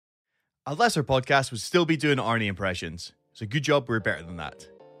A lesser podcast would still be doing Arnie impressions. So good job, we're better than that.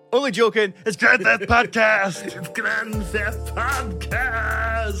 Only joking, it's Grand Theft Podcast! It's Grand Theft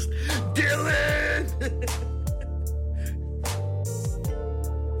Podcast! Dylan!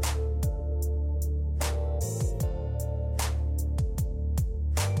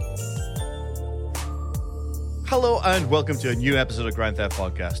 Hello and welcome to a new episode of Grand Theft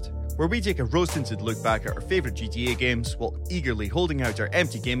Podcast, where we take a rose-tinted look back at our favourite GTA games while eagerly holding out our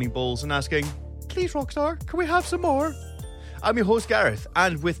empty gaming bowls and asking, please Rockstar, can we have some more? I'm your host Gareth,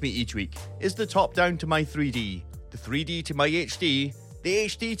 and with me each week is the top-down to my 3D, the 3D to my HD, the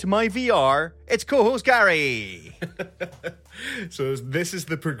HD to my VR, it's co-host Gary! So this is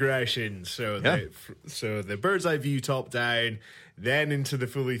the progression. So the bird's eye view top down, then into the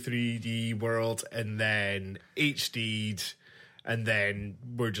fully 3D world, and then HD'd, and then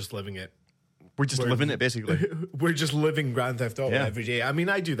we're just living it. We're living it, basically. We're just living Grand Theft Auto Yeah. every day. I mean,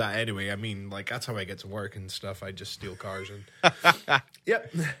 I do that anyway. I mean, like, that's how I get to work and stuff. I just steal cars and...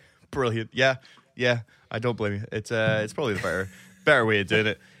 Yep. Brilliant. Yeah. I don't blame you. It's probably the better way of doing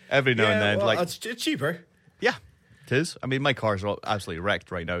it. Every now and then, well, like it's cheaper. yeah, it is. I mean, my car's all absolutely wrecked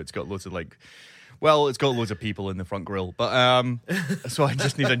right now. It's got loads of it's got loads of people in the front grille, but so I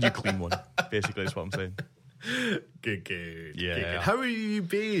just need a new clean one. Basically, that's what I'm saying. Good. Yeah. Good. How have you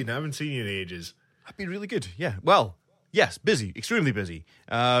been? I haven't seen you in ages. I've been really good. Yeah. Well, yes, busy, extremely busy.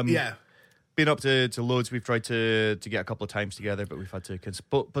 Yeah. Been up to loads. We've tried to get a couple of times together, but we've had to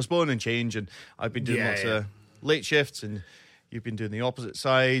postpone and change. And I've been doing lots of late shifts, and you've been doing the opposite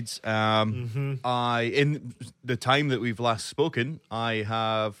sides. In the time that we've last spoken, I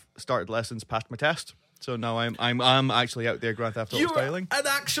have started lessons, passed my test. So now I'm actually out there Grand Theft Auto styling. You're an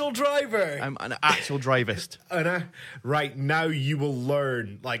actual driver. I'm an actual drivist. Right, now you will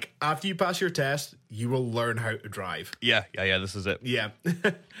learn. Like, after you pass your test, you will learn how to drive. Yeah. This is it. Yeah.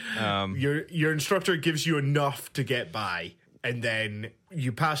 Your instructor gives you enough to get by, and then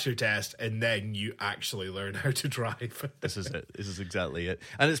you pass your test, and then you actually learn how to drive. This is it. This is exactly it.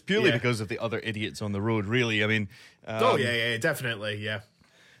 And it's purely because of the other idiots on the road, really. I mean... definitely, yeah.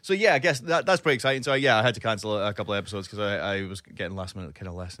 So yeah, I guess that's pretty exciting. So yeah, I had to cancel a couple of episodes because I was getting last minute kind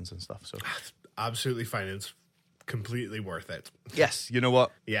of lessons and stuff. So Absolutely fine. It's completely worth it. yes, you know what?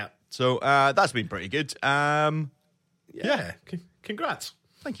 Yeah. So that's been pretty good. Yeah. Congrats.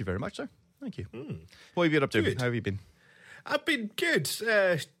 Thank you very much, sir. Thank you. What have you been up to? Good. How have you been? I've been good.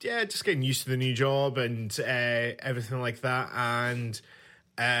 Just getting used to the new job and everything like that. And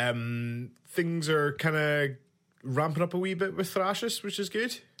things are kind of ramping up a wee bit with Thrashus, which is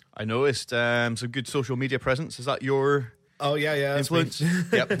good. I noticed some good social media presence. Is that your Oh, yeah. influence?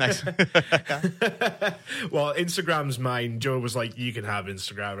 Yep, nice. Well, Instagram's mine. Joe was like, you can have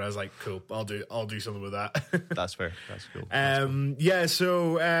Instagram. And I was like, cool, I'll do something with that. That's fair. That's cool.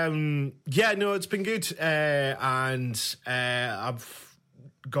 It's been good.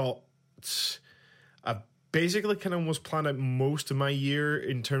 I've basically kind of almost planned out most of my year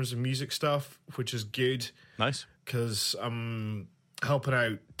in terms of music stuff, which is good. Nice. Because I'm helping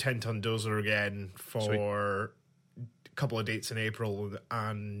out 10 Ton Dozer again for a couple of dates in April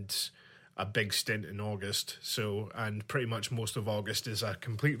and a big stint in August. So, and pretty much most of August is a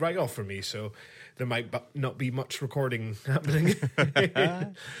complete write-off for me. So there might not be much recording happening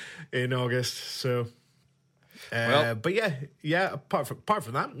in August. So, but yeah. Apart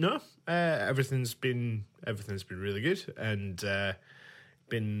from that, no. Everything's been really good, and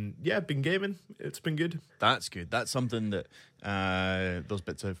been gaming. It's been good. That's good. That's something that those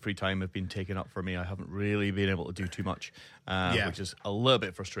bits of free time have been taken up for me. I haven't really been able to do too much, which is a little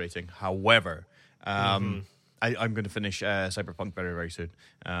bit frustrating. However, I'm going to finish Cyberpunk very, very soon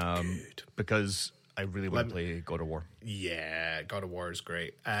because I really want to play God of War. Yeah, God of War is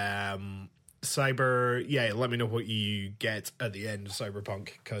great. Let me know what you get at the end of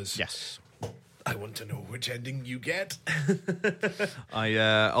Cyberpunk, because Yes. I want to know which ending you get.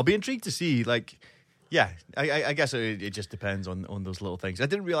 I'll be intrigued to see, like, I guess it just depends on those little things. I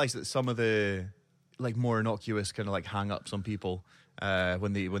didn't realize that some of the like more innocuous kind of like hang ups on people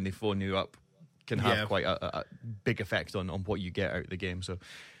when they phone you up can have quite a big effect on what you get out of the game. So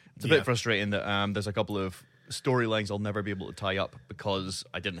it's a bit frustrating that there's a couple of storylines I'll never be able to tie up because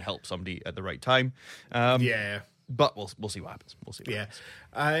I didn't help somebody at the right time. But we'll see what happens. We'll see. What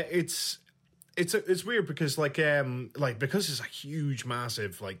happens. It's weird because because it's a huge,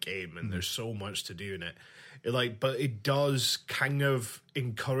 massive game and there's so much to do in it. But it does kind of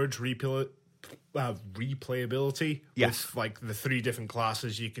encourage replayability with the 3 different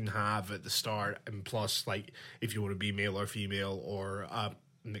classes you can have at the start, and plus if you want to be male or female or a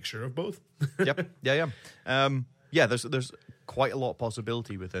mixture of both. Yep. Yeah. There's quite a lot of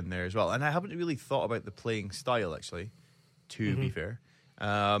possibility within there as well. And I haven't really thought about the playing style, actually, to be fair.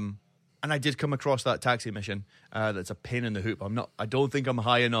 And I did come across that taxi mission. That's a pain in the hoop. I don't think I'm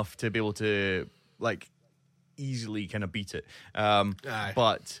high enough to be able to like easily kind of beat it.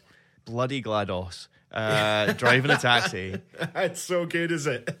 But bloody GLaDOS, driving a taxi. That's so good, is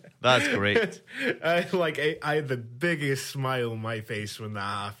it? That's great. I had the biggest smile on my face when that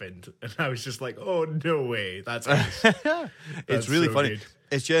happened, and I was just like, "Oh no way, that's nice." It's really so funny. good.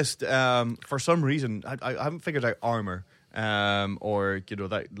 It's just for some reason I haven't figured out armor or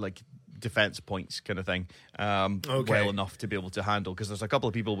that like defense points kind of thing well enough to be able to handle, because there's a couple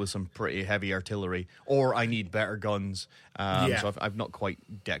of people with some pretty heavy artillery, or I need better guns. So I've not quite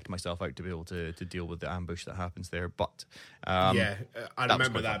decked myself out to be able to deal with the ambush that happens there. But I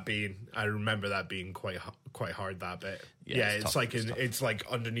remember that being quite hard, that bit. Yeah, it's tough, it's like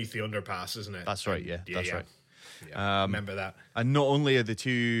underneath the underpass, isn't it? That's right. Yeah, that's right. Yeah, remember that. And not only are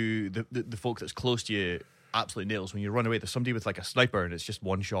the folk that's close to you absolutely nails, when you run away, there's somebody with like a sniper and it's just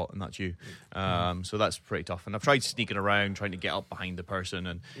one shot and that's you. So that's pretty tough. And I've tried sneaking around, trying to get up behind the person,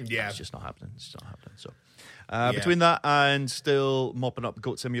 and it's just not happening. So between that and still mopping up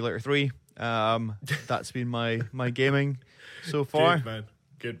Goat Simulator 3, that's been my gaming so far.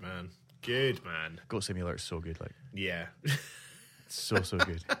 Good man. Goat Simulator is so good. Like, Yeah. it's so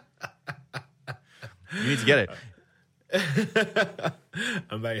good. You need to get it.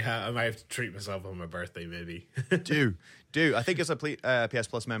 I might have to treat myself on my birthday, maybe. Do I think as a PS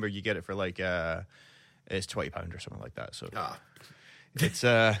Plus member, you get it for like it's £20 or something like that. So it's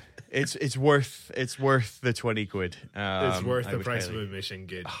worth the £20. It's worth the price of admission.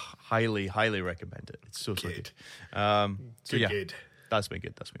 Good. Highly recommend it. It's so good. Good. That's been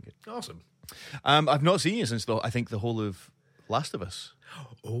good. Awesome. I've not seen you since I think the whole of Last of Us.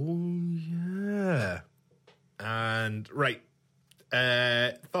 Oh yeah. And right,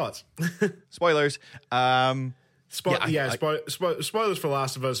 thoughts? Spoilers. Spoilers for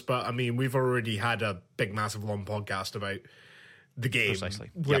Last of Us, but I mean, we've already had a big, massive, long podcast about the game,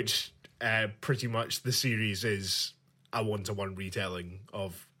 Precisely. which pretty much the series is a one-to-one retelling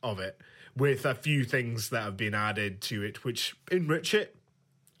of it, with a few things that have been added to it, which enrich it.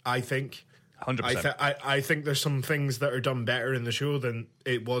 I think. 100%. I think there's some things that are done better in the show than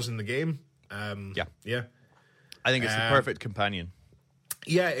it was in the game. Yeah. I think it's the perfect companion.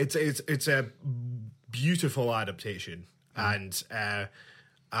 Yeah, it's a beautiful adaptation, and it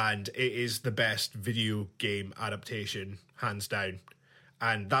is the best video game adaptation, hands down.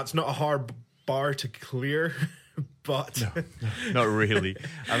 And that's not a hard bar to clear, but No, not really.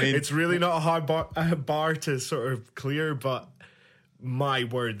 I mean, it's really not a hard bar to sort of clear. But my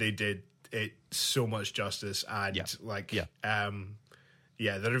word, they did it so much justice, and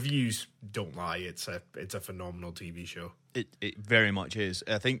the reviews don't lie. It's a phenomenal TV show. It very much is.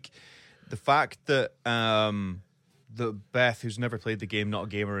 I think the fact that Beth, who's never played the game, not a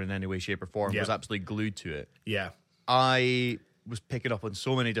gamer in any way, shape, or form, was absolutely glued to it. Yeah. I was picking up on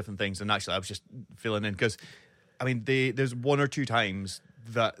so many different things, and actually I was just filling in, because, I mean, there's one or two times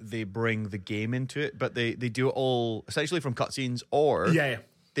that they bring the game into it, but they do it all essentially from cutscenes, or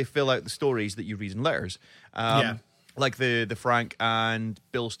they fill out the stories that you read in letters. Like the Frank and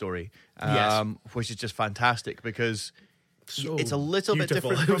Bill story, which is just fantastic, because it's a little bit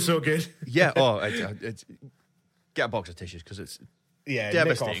different. It was so good. Yeah. Oh, it's get a box of tissues, because it's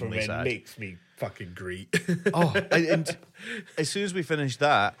devastatingly sad. Makes me fucking great. And as soon as we finished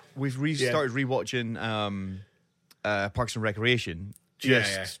that, we've started rewatching Parks and Recreation.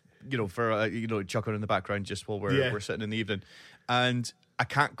 For chuckling in the background just while we're sitting in the evening, and I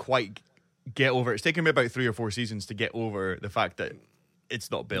can't quite get over it. It's taken me about 3 or 4 seasons to get over the fact that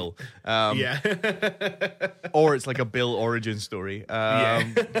it's not Bill. Or it's like a Bill origin story,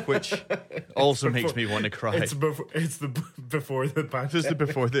 which also makes me want to cry. It's before the pandemic. This is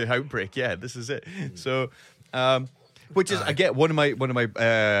before the outbreak. Yeah, this is it. So, which is, I get one of my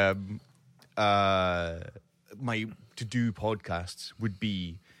my to-do podcasts would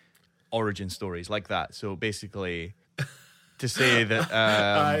be origin stories like that. So basically, to say that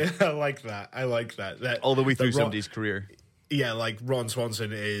I like that. I like that. All the way through somebody's career. Yeah, like Ron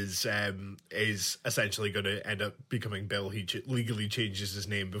Swanson is essentially going to end up becoming Bill. He legally changes his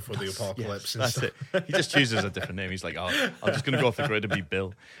name before the apocalypse. Yes, that's it. He just chooses a different name. He's like, I'm just going to go off the grid and be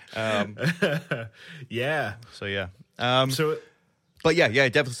Bill. Yeah. So yeah. But yeah,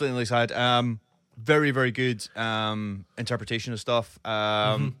 definitely sad. Very, very good interpretation of stuff.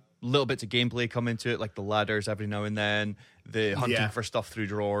 Little bits of gameplay come into it, like the ladders every now and then, the hunting for stuff through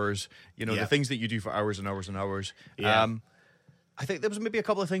drawers, the things that you do for hours and hours and hours. Yeah. I think there was maybe a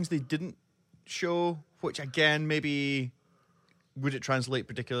couple of things they didn't show, which again, maybe would it translate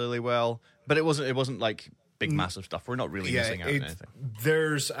particularly well? But it wasn't like big massive stuff. We're not really missing out on anything.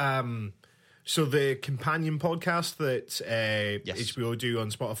 There's so the companion podcast that Yes. HBO do on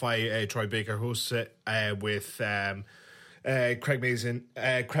Spotify, Troy Baker hosts it with Craig Mazin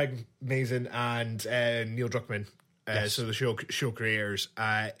and Neil Druckmann. Yes. So the show creators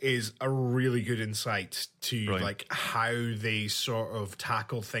is a really good insight to Brilliant. like how they sort of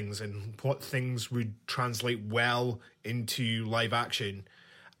tackle things and what things would translate well into live action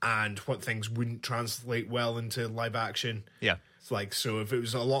and what things wouldn't translate well into live action. Yeah. It's like, so if it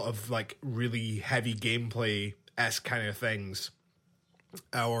was a lot of like really heavy gameplay-esque kind of things,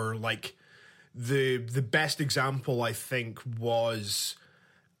 or like the best example I think was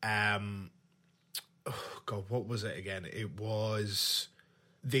God, what was it again? It was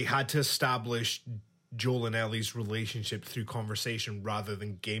they had to establish Joel and Ellie's relationship through conversation rather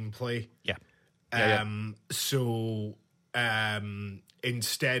than gameplay. Yeah. So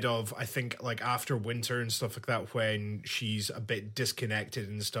instead of, I think, like after Winter and stuff like that, when she's a bit disconnected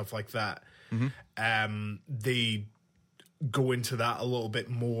and stuff like that, they go into that a little bit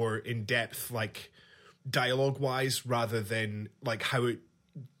more in depth, like dialogue wise, rather than like how it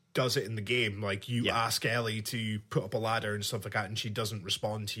does it in the game. Like you ask Ellie to put up a ladder and stuff like that, and she doesn't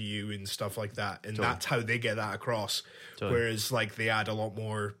respond to you and stuff like that, and that's how they get that across. Whereas like they add a lot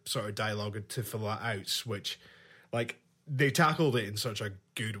more sort of dialogue to fill that out, which like they tackled it in such a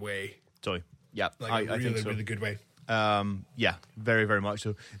good way. Totally. Yeah. Like I really, think so. really good way. Yeah, very, very much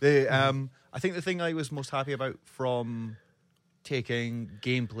so. I think the thing I was most happy about from taking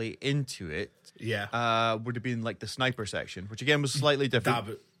gameplay into it would have been like the sniper section, which again was slightly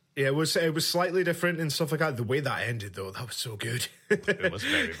different. It was slightly different and stuff like that. The way that ended, though, that was so good. It was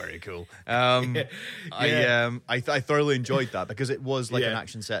very, very cool. I thoroughly enjoyed that because it was like an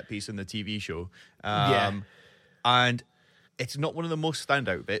action set piece in the TV show. And it's not one of the most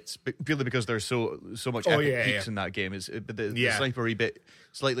standout bits, purely because there's so much epic peaks in that game. The snipery bit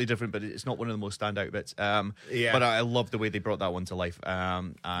slightly different, but it's not one of the most standout bits. But I love the way they brought that one to life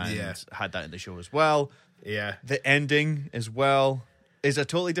and had that in the show as well. Yeah, the ending as well is a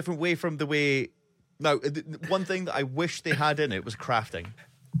totally different way from the way. Now, one thing that I wish they had in it was crafting.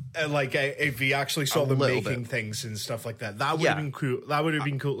 Like if you actually saw them making things and stuff like that, that would have been cool. That would have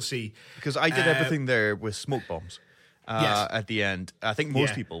been cool to see. Because I did everything there with smoke bombs. At the end, I think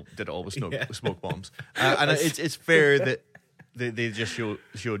most people did it all with smoke bombs, and it's fair that they just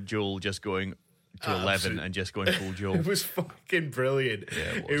showed Joel just going to 11 and just going full Joel. It was fucking brilliant.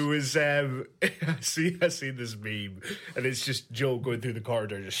 Yeah, it was. I seen this meme, and it's just Joel going through the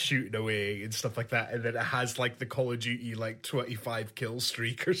corridor, just shooting away and stuff like that, and then it has like the Call of Duty like 25 kill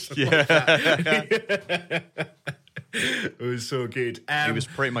streak or something like that. It was so good. He was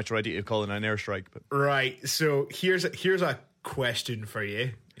pretty much ready to call in an airstrike. But right, so here's a question for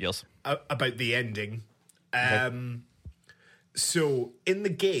you. Yes, about the ending. Okay. So in the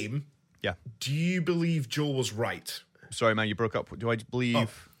game, do you believe Joel was right? Sorry, man, you broke up. Do I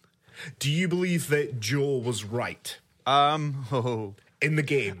believe? Do you believe that Joel was right? In the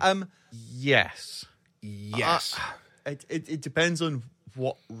game. Yes. Yes. It depends on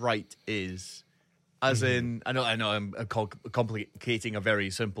what right is. As in, I know I'm complicating a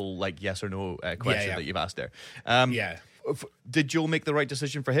very simple like yes or no question that you've asked there. Did Joel make the right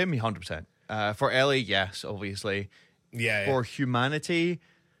decision for him? 100%. For Ellie, yes, obviously. For humanity,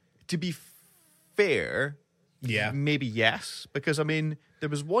 to be fair, maybe yes, because I mean there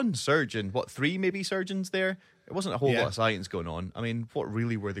was one surgeon, three maybe surgeons there. It wasn't a whole lot of science going on. I mean, what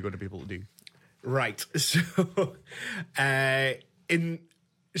really were they going to be able to do? Right.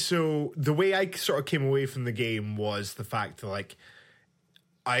 So the way I sort of came away from the game was the fact that like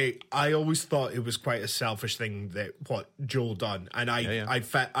I always thought it was quite a selfish thing that what Joel done, and I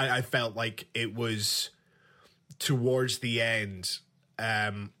felt like it was towards the end.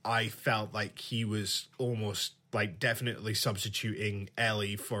 I felt like he was almost like definitely substituting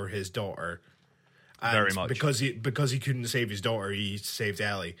Ellie for his daughter. And very much because he couldn't save his daughter, he saved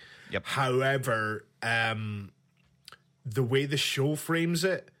Ellie. Yep. However, the way the show frames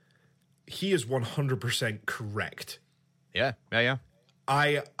it, he is 100% correct. Yeah.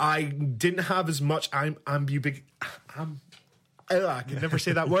 I didn't have as much I can never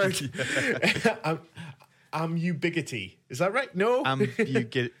say that word. Ambiguity. Is that right? No.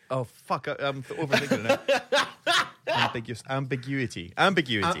 Oh fuck! I'm overthinking it. Ambiguity.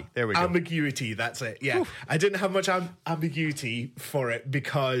 There we go. Ambiguity. That's it. Yeah. Whew. I didn't have much ambiguity for it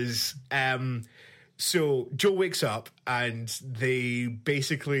because so Joel wakes up and they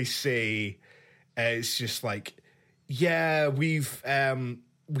basically say it's just like, yeah, we've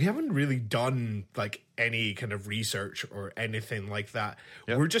we haven't really done like any kind of research or anything like that.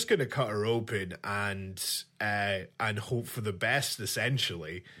 Yep. We're just going to cut her open and hope for the best,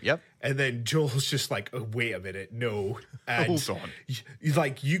 essentially. Yep. And then Joel's just like, oh, wait a minute, no. And Hold on.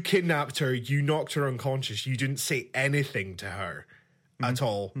 Like, you kidnapped her, you knocked her unconscious, you didn't say anything to her at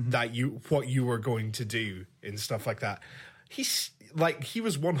all that what you were going to do and stuff like that. He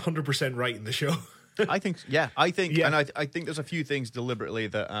was 100% right in the show. I think, and I think there's a few things deliberately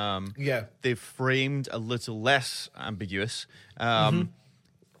that they've framed a little less ambiguous for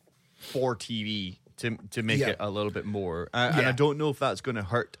TV to make it a little bit more. And I don't know if that's going to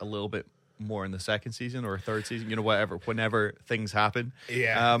hurt a little bit more in the second season or third season, whenever things happen.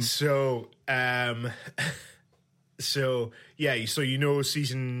 Yeah. So season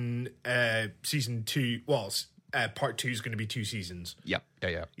 2, part 2 is going to be 2 seasons. Yeah.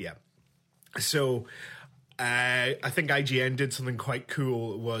 So I think IGN did something quite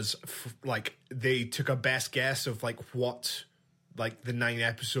cool. It was they took a best guess of like what like the 9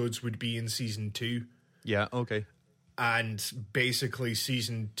 episodes would be in season 2. Yeah. Okay. And basically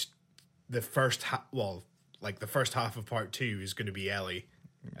the first half of part 2 is going to be Ellie,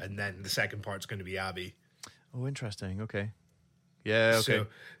 and then the second part's going to be Abby. Oh, interesting. Okay. Yeah. Okay.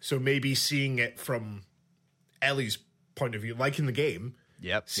 So maybe seeing it from Ellie's point of view, like in the game.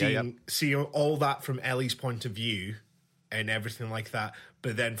 Yep. Seeing all that from Ellie's point of view and everything like that,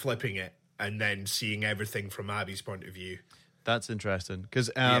 but then flipping it and then seeing everything from Abby's point of view. That's interesting because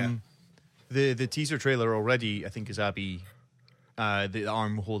the teaser trailer already, I think, is Abby, the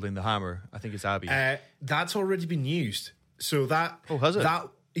arm holding the hammer. I think it's Abby. That's already been used. So that has it?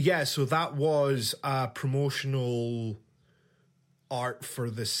 So that was promotional art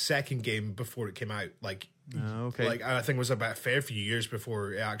for the second game before it came out. Like. Okay. Like I think it was about a fair few years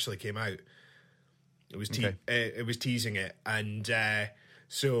before it actually came out. It was it was teasing it, and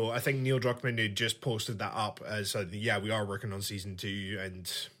so I think Neil Druckmann had just posted that up as we are working on season 2 and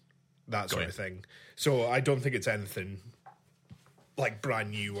that sort of thing. So I don't think it's anything like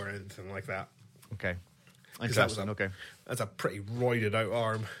brand new or anything like that. Okay, interesting. That's a pretty roided out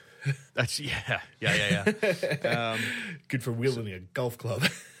arm. That's yeah. Good for wielding a golf club.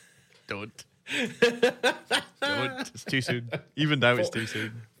 Don't. It's too soon. Even now, it's too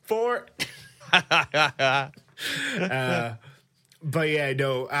soon. 4. But yeah,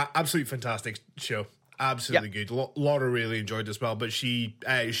 no, absolutely fantastic show. Absolutely good. Laura really enjoyed it as well. But she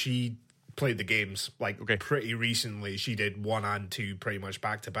played the games pretty recently. She did 1 and 2 pretty much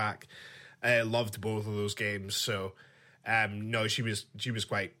back to back. Loved both of those games. So no, she was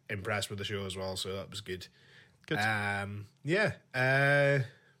quite impressed with the show as well. So that was good. Good.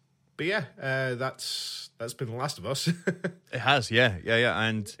 But yeah, that's been The Last of Us. It has, yeah,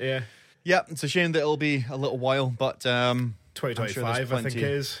 and it's a shame that it'll be a little while, but 2025, sure I think it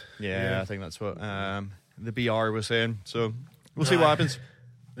is. Yeah, I think that's what the BR was saying. So we'll see what happens.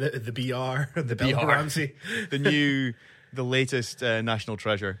 The BR, the Bella Ramsey, the latest national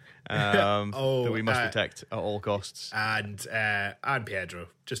treasure that we must protect at all costs, and Pedro.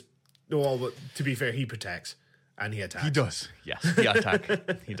 But to be fair, he protects. And he attacks. He does, yes.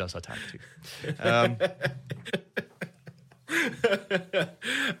 He does attack too.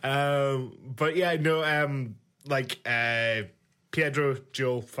 But yeah, no. Pedro,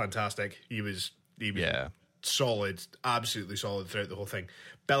 Joel, fantastic. He was solid, absolutely solid throughout the whole thing.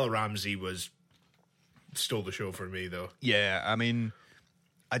 Bella Ramsey stole the show for me, though. Yeah, I mean,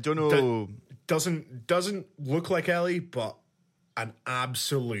 I don't know. Doesn't look like Ellie, but an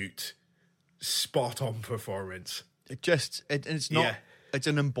absolute spot on performance. It's not. It's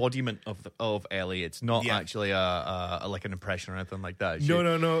an embodiment of Ellie. It's not actually a like an impression or anything like that.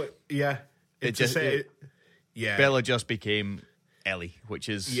 No. Yeah, Bella just became Ellie, which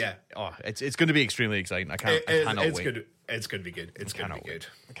is it's going to be extremely exciting. I cannot wait. It's going to be good. It's going to be good.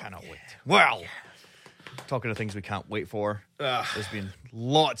 I cannot wait. Well, talking of things we can't wait for, there's been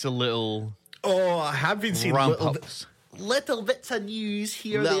lots of little. Oh, I have been seeing little bits of news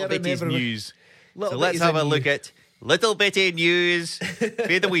here. Little bitty news. So let's have a look at little bitty news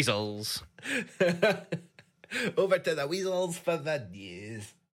for the weasels. Over to the weasels for the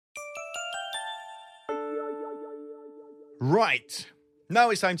news. Right.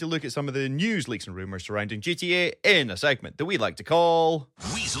 Now it's time to look at some of the news, leaks and rumours surrounding GTA in a segment that we like to call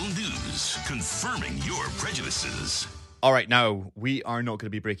Weasel News, confirming your prejudices. All right, now, we are not going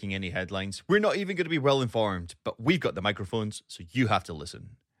to be breaking any headlines. We're not even going to be well informed, but we've got the microphones, so you have to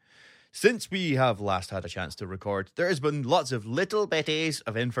listen. Since we have last had a chance to record, there has been lots of little bitties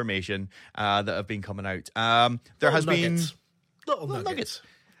of information that have been coming out. There has been little nuggets.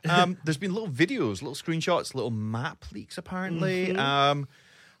 There's been little videos, little screenshots, little map leaks, apparently.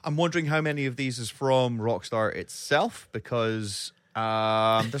 I'm wondering how many of these is from Rockstar itself, because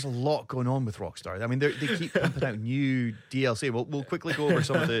there's a lot going on with Rockstar. I mean, they keep pumping out new DLC. We'll quickly go over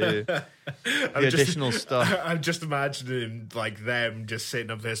some of the additional stuff. I'm just imagining like them just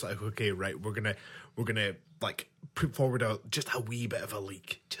sitting up there, it's like, okay, right, we're gonna like put forward just a wee bit of a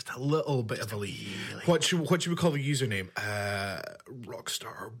leak, just a little bit of a leak. What should we call the username?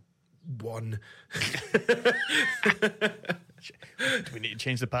 Rockstar 1. Do we need to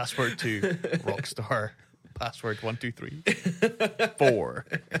change the password to Rockstar password 123 4?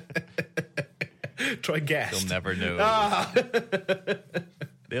 Try guess. They'll never know.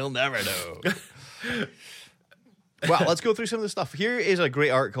 They'll never know. Well, let's go through some of the stuff. Here is a great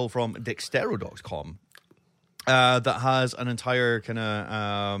article from Dextero.com that has an entire kind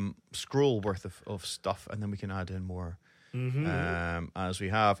of scroll worth of stuff, and then we can add in more as we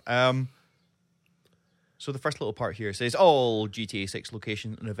have. So the first little part here says, all GTA 6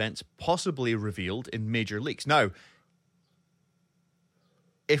 locations and events possibly revealed in major leaks. Now,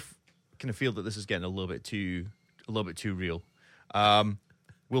 if you kind of feel that this is getting a little bit too real,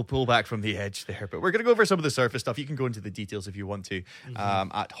 we'll pull back from the edge there. But we're going to go over some of the surface stuff. You can go into the details if you want to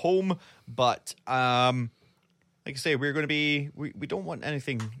at home. But like I say, we're going to be... We don't want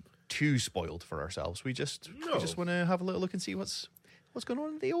anything too spoiled for ourselves. We just want to have a little look and see what's going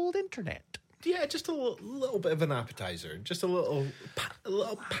on the old internet. Yeah, just a little bit of an appetizer, just a little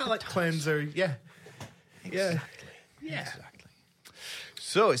palate cleanser. Yeah, Exactly. Yeah. Exactly.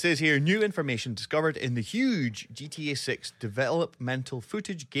 So it says here, new information discovered in the huge GTA 6 developmental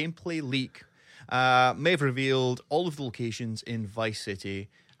footage gameplay leak may have revealed all of the locations in Vice City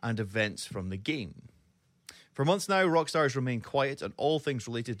and events from the game. For months now, Rockstar has remained quiet on all things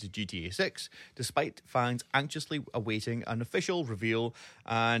related to GTA 6, despite fans anxiously awaiting an official reveal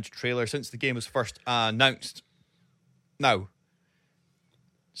and trailer since the game was first announced. Now,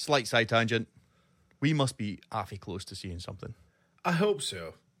 slight side tangent, we must be awfully close to seeing something. I hope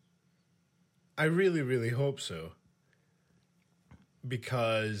so. I really, really hope so.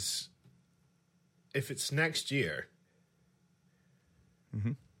 Because if it's next year...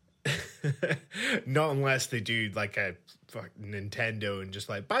 not unless they do like a Nintendo and just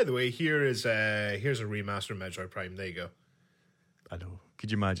like, by the way, here's a remaster of Metroid Prime. There you go. I know.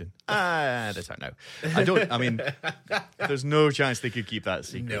 Could you imagine? That's out now. I mean, there's no chance they could keep that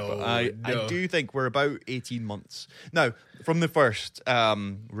secret. No, but I do think we're about 18 months. Now, from the first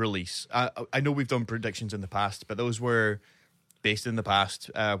release, I know we've done predictions in the past, but those were based in the past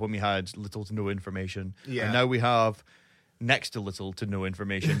when we had little to no information. Yeah. And now we have next to little to no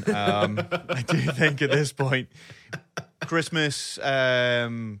information. I do think at this point, Christmas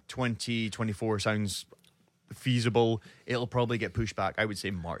 2024 sounds feasible. It'll probably get pushed back. I would say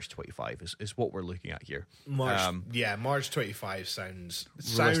March 25 is what we're looking at here. March 25 sounds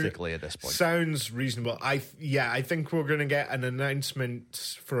realistically at this point. Sounds reasonable. I think we're going to get an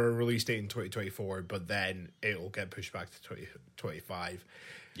announcement for a release date in 2024, but then it'll get pushed back to 2025.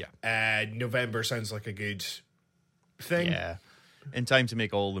 Yeah. November sounds like a good thing. Yeah. In time to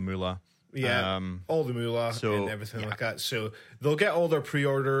make all the moolah. Yeah. All the moolah and everything like that. So they'll get all their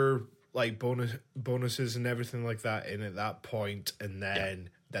pre-order like bonuses and everything like that in at that point, and then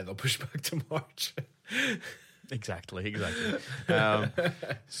they'll push back to March. Exactly.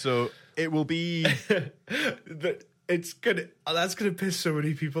 So it will be that's gonna piss so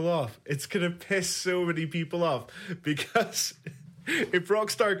many people off. It's gonna piss so many people off because if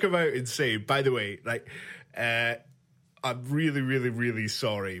Rockstar come out and say, by the way, like I'm really, really, really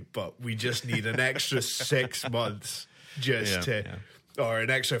sorry, but we just need an extra 6 months or an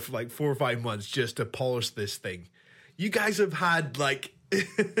extra like 4 or 5 months just to polish this thing. You guys have had like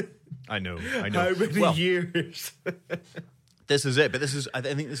I know. How many years? This is it, but I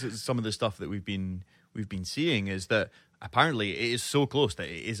think this is some of the stuff that we've been seeing is that apparently it is so close that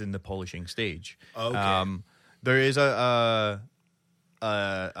it is in the polishing stage. Okay. There is a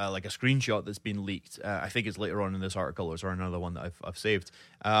like a screenshot that's been leaked. I think it's later on in this article, or another one that I've saved,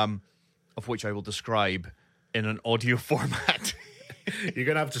 of which I will describe in an audio format. You're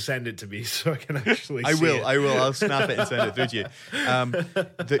gonna have to send it to me so I can actually. I will. It. I'll snap it and send it through to you.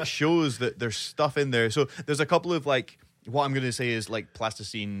 That shows that there's stuff in there. So there's a couple of like what I'm going to say is like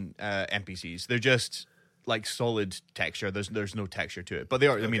plasticine NPCs. They're just like solid texture. There's no texture to it, but they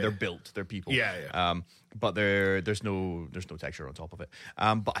are. I mean, they're built. They're people. Yeah. But there's no texture on top of it.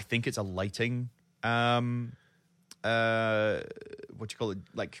 But I think it's a lighting. What do you call it?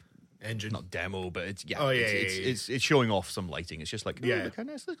 Like engine, not demo, but it's it's showing off some lighting. It's just like look how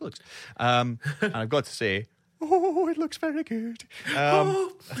nice this looks. And I've got to say, it looks very good.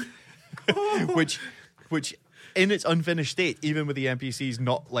 Which in its unfinished state, even with the NPCs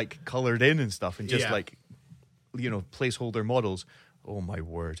not like colored in and stuff, and just Yeah. like, you know, placeholder models. Oh my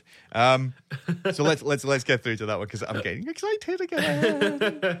word! So let's get through to that one because I'm getting excited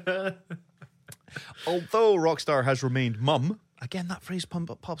again. Although Rockstar has remained mum, again that phrase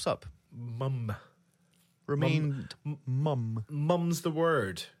pops up. Mum. Remained mum. Mum's the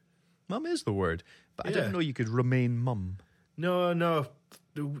word. Mum is the word, but I Yeah. didn't know you could remain mum. No.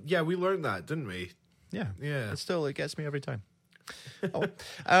 Yeah, we learned that, didn't we? Yeah, Yeah. it gets me every time.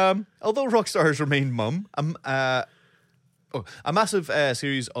 Although Rockstar has remained mum, a massive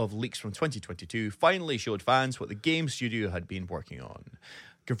series of leaks from 2022 finally showed fans what the game studio had been working on,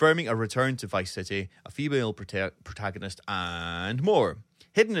 confirming a return to Vice City, a female protagonist, and more.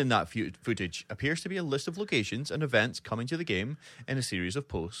 Hidden in that footage appears to be a list of locations and events coming to the game in a series of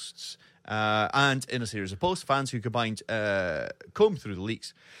posts. And in a series of posts, fans who combined combed through the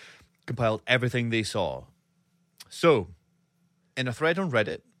leaks compiled everything they saw. So, in a thread on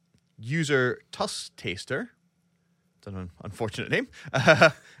Reddit, user Tuss Taster, don't know, unfortunate name,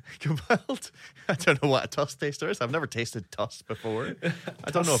 compiled. I don't know what a Tuss Taster is. I've never tasted Tuss before.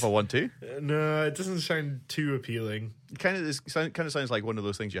 I don't know if I want to. No, it doesn't sound too appealing. It kind of sounds like one of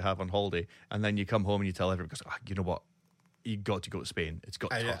those things you have on holiday, and then you come home and you tell everyone, because you know what, you got to go to Spain. It's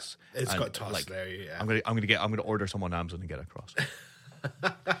got Tuss. It's And, got Tuss there. Yeah, I'm gonna order some on Amazon and get it across.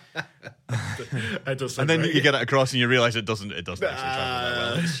 And then you get it across and you realise it doesn't actually travel that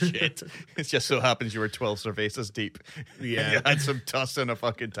well. It's shit. It just so happens you were 12 cervezas deep. Yeah. And you had some Tuss in a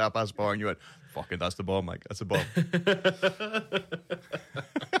fucking tapas bar and you went, fucking, that's the bomb, Mike. That's the bomb.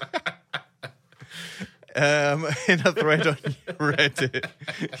 In a thread on Reddit.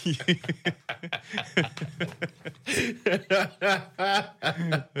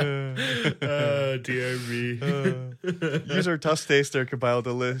 Dear me. User Tuss Taster compiled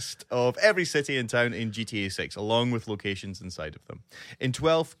a list of every city and town in GTA 6, along with locations inside of them. In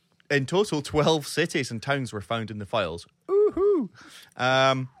total, 12 cities and towns were found in the files. Woohoo!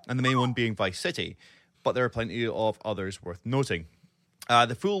 And the main one being Vice City. But there are plenty of others worth noting.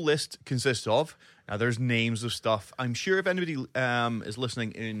 The full list consists of, there's names of stuff. I'm sure if anybody is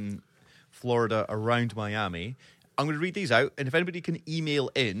listening in Florida around Miami, I'm going to read these out. And if anybody can email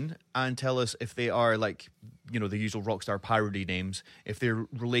in and tell us if they are like, you know, the usual Rockstar parody names, if they're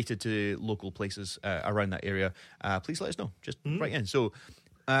related to local places around that area, please let us know. Just write in. So,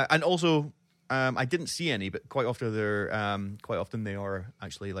 and also, I didn't see any, but quite often they are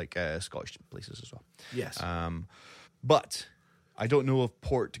actually like Scottish places as well. Yes. But I don't know of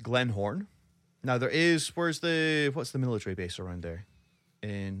Port Glenhorn. Now there is. What's the military base around there?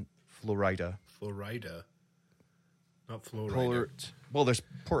 In Florida. Florida. Not Florida. Well, there's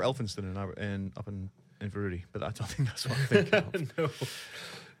Port Elphinstone up in Inverurie, but I don't think that's what I'm thinking of.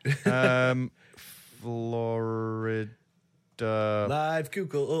 No. Florida. Live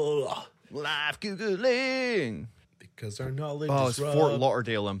Google. Live Googling. Because our knowledge Oh, is it's Fort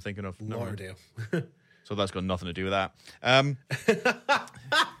Lauderdale I'm thinking of. Never mind. Lauderdale. So that's got nothing to do with that.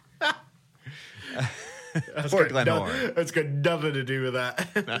 Fort Glenhorn. That's got nothing to do with that.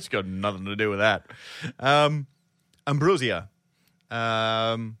 That's got nothing to do with that. Ambrosia.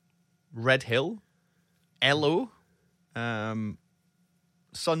 Red Hill. Ello.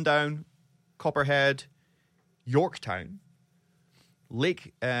 Sundown. Copperhead. Yorktown.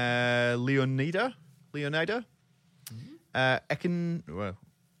 Lake Leonida.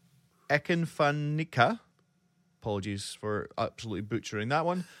 Ekinfanika. Apologies for absolutely butchering that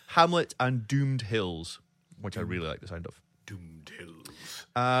one. Hamlet and Doomed Hills, which I really like the sound of. Doomed Hills.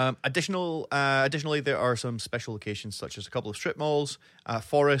 Additionally, there are some special locations such as a couple of strip malls, a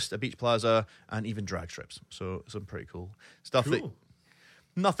forest, a beach plaza, and even drag strips. So some pretty cool stuff. Cool.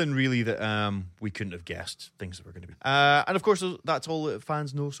 Nothing really that we couldn't have guessed things that were going to be. And of course, that's all that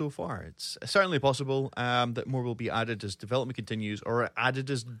fans know so far. It's certainly possible that more will be added as development continues or added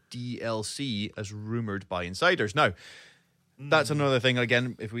as DLC as rumoured by insiders. Now, that's another thing.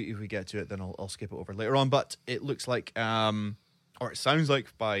 Again, if we get to it, then I'll skip it over later on. But it looks like, or it sounds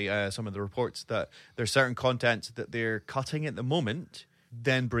like by some of the reports, that there's certain content that they're cutting at the moment,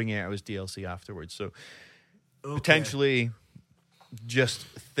 then bringing it out as DLC afterwards. So potentially just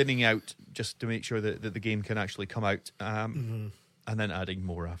thinning out just to make sure that the game can actually come out, and then adding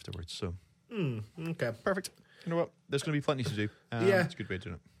more afterwards. So Okay. perfect. You know what? There's going to be plenty to do. Yeah. It's a good way of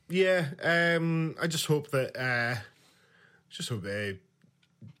doing it. Yeah. I just hope that the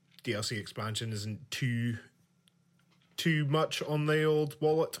DLC expansion isn't too much on the old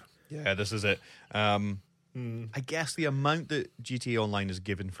wallet. Yeah, this is it. I guess the amount that GTA Online is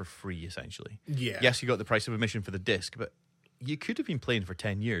given for free, essentially. Yeah. Yes, you got the price of admission for the disc, but you could have been playing for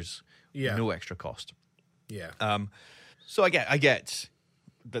 10 years Yeah. with no extra cost. Yeah. So I get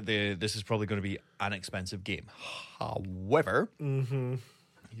that this is probably going to be an expensive game. However,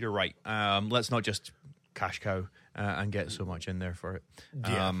 you're right. Let's not just cash cow and get so much in there for it.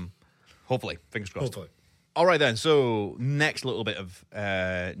 Yeah. Hopefully, fingers crossed. Hopefully. All right then. So next little bit of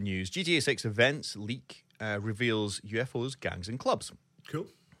news: GTA 6 events leak reveals UFOs, gangs, and clubs. Cool.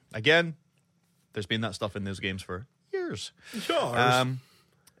 Again, there's been that stuff in those games for years. Sure.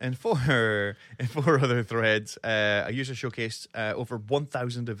 And four other threads, a user showcased over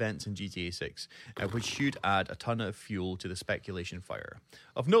 1,000 events in GTA 6, which should add a ton of fuel to the speculation fire.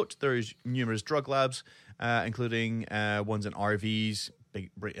 Of note, there's numerous drug labs, including ones in RVs,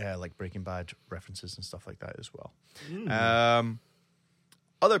 like Breaking Bad references and stuff like that as well.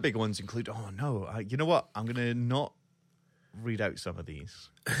 Other big ones include, you know what? I'm going to not read out some of these.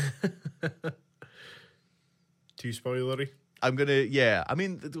 Too spoilery? I'm going to, yeah. I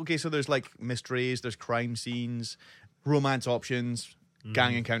mean, okay, so there's like mysteries, there's crime scenes, romance options,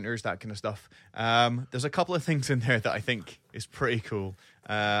 gang encounters, that kind of stuff. There's a couple of things in there that I think is pretty cool,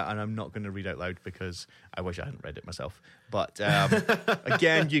 and I'm not going to read out loud because I wish I hadn't read it myself. But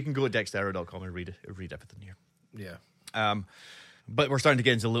again, you can go to dexterra.com and read everything here. Yeah. But we're starting to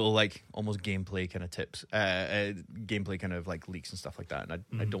get into little, like, almost gameplay kind of tips, gameplay kind of, like, leaks and stuff like that. And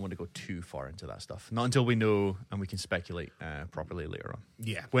I don't want to go too far into that stuff. Not until we know and we can speculate properly later on.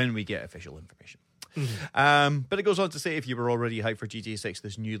 Yeah. When we get official information. But it goes on to say, if you were already hyped for GTA 6,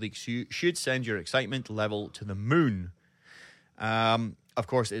 this new leak should send your excitement level to the moon. Of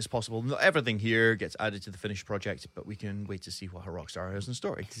course, it is possible not everything here gets added to the finished project, but we can wait to see what Rockstar has in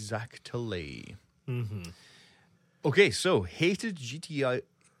store. Exactly. Okay, so hated GTA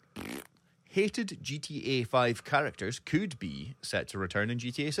 5 characters could be set to return in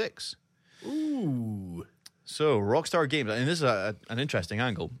GTA 6. Ooh. So Rockstar Games, and this is an interesting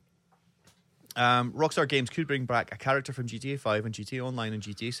angle. Rockstar Games could bring back a character from GTA 5 and GTA Online and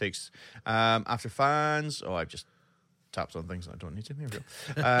GTA 6 after fans. Oh, I've just tapped on things I don't need to. Here we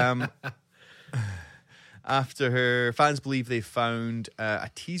go. After fans believe they've found a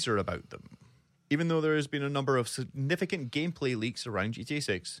teaser about them. Even though there has been a number of significant gameplay leaks around GTA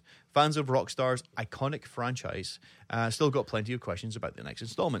 6, fans of Rockstar's iconic franchise still got plenty of questions about the next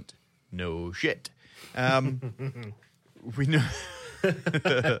installment. No shit. We know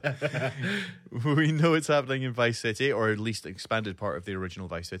we know it's happening in Vice City, or at least an expanded part of the original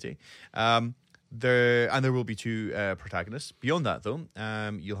Vice City. There will be two protagonists. Beyond that, though,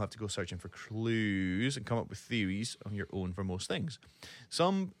 you'll have to go searching for clues and come up with theories on your own for most things.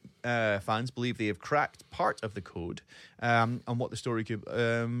 Some fans believe they have cracked part of the code on what the story could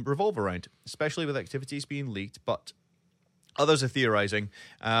revolve around, especially with activities being leaked, but others are theorizing,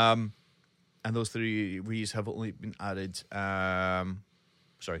 and those theories have only been added...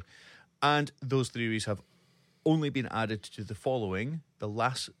 And those theories have only been added to the following: the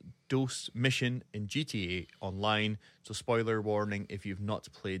last dose mission in GTA Online. So spoiler warning if you've not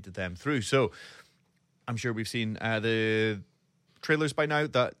played them through. So I'm sure we've seen the trailers by now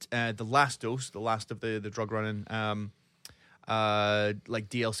that the last dose, the last of the drug running like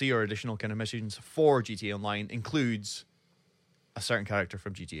DLC or additional kind of missions for GTA Online includes a certain character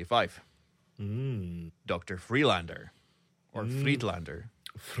from GTA 5. Dr. Freelander. Or Friedlander.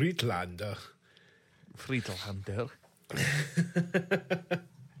 Friedlander.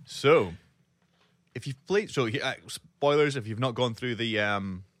 So, if you've played, spoilers if you've not gone through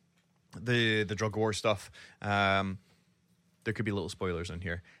the drug war stuff, there could be little spoilers in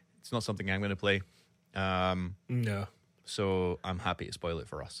here. It's not something I'm going to play. No. So I'm happy to spoil it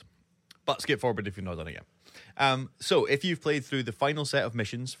for us. But skip forward if you've not done it yet. So if you've played through the final set of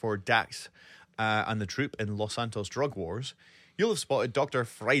missions for Dax and the troop in Los Santos Drug Wars, you'll have spotted Dr.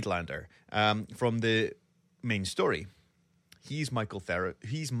 Friedlander from the main story. He's Michael's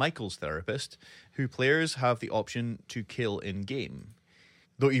therapist, who players have the option to kill in-game.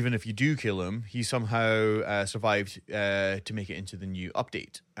 Though even if you do kill him, he somehow survived to make it into the new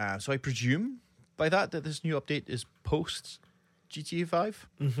update. So I presume by that this new update is post GTA 5?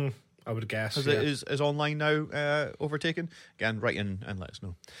 Mm-hmm. I would guess. As it is online now overtaken. Again, write in and let us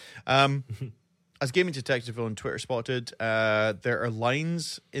know. As Gaming Detective on Twitter spotted, there are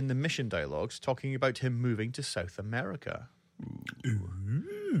lines in the mission dialogues talking about him moving to South America.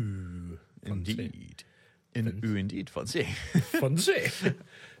 Ooh. Indeed. Indeed. Fancy. Fancy.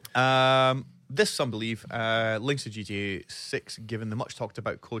 This, some believe, links to GTA 6, given the much talked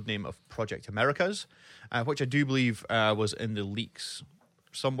about codename of Project Americas, which I do believe was in the leaks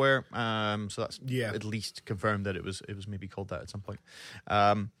somewhere. So that's at least confirmed that it was maybe called that at some point.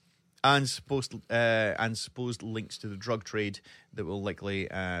 And supposed links to the drug trade that will likely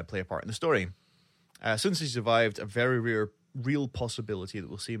play a part in the story. Since he survived, a very real possibility that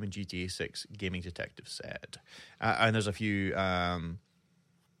we'll see him in GTA 6, Gaming Detective said. And there's a few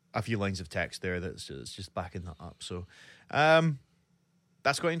lines of text there that's just backing that up. So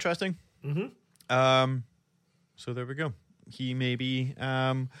that's quite interesting. Mm-hmm. So there we go. He may be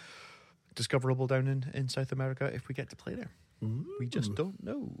discoverable down in South America if we get to play there. Ooh. We just don't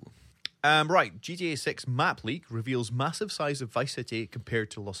know. Right, GTA 6 map leak reveals massive size of Vice City compared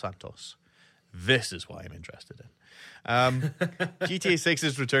to Los Santos. This is what I'm interested in. GTA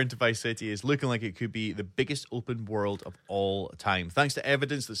 6's return to Vice City is looking like it could be the biggest open world of all time, thanks to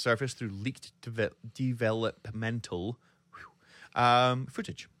evidence that surfaced through leaked developmental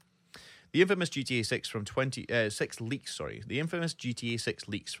footage. The infamous GTA 6 from The infamous GTA 6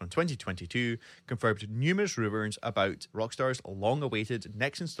 leaks from 2022 confirmed numerous rumors about Rockstar's long-awaited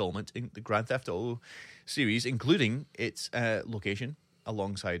next installment in the Grand Theft Auto series, including its location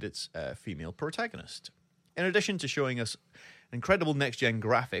alongside its female protagonist. In addition to showing us incredible next-gen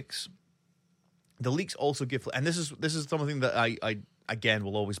graphics, the leaks also give, and this is something that I again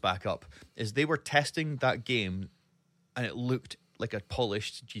will always back up, is they were testing that game and it looked like a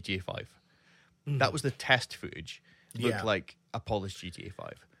polished GTA 5. That was the test footage. Looked like a polished GTA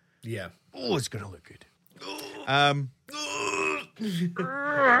 5. Yeah. Oh, it's going to look good.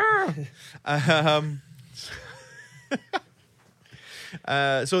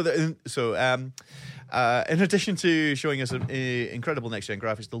 In addition to showing us incredible next-gen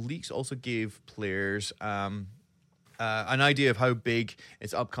graphics, the leaks also gave players an idea of how big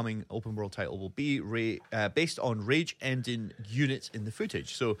its upcoming open-world title will be, based on Rage Engine units in the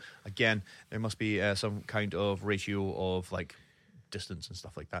footage. So, again, there must be some kind of ratio of, like, distance and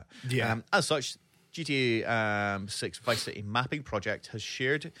stuff like that. Yeah. As such, GTA 6 Vice City mapping project has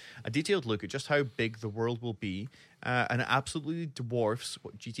shared a detailed look at just how big the world will be, and it absolutely dwarfs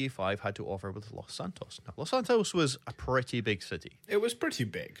what GTA 5 had to offer with Los Santos. Now, Los Santos was a pretty big city. It was pretty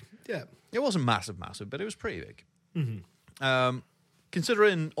big, yeah. It wasn't massive, but it was pretty big. Mm-hmm.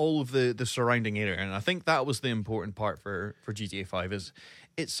 Considering all of the surrounding area, and I think that was the important part for GTA 5, is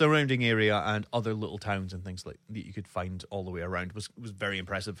its surrounding area and other little towns and things like that you could find all the way around was very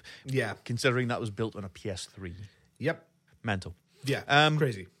impressive. Yeah, considering that was built on a PS3. Yep, mental. Yeah,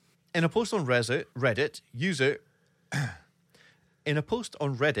 crazy. In a post on Reddit, user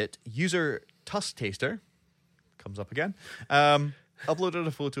Tusk Taster comes up again. Uploaded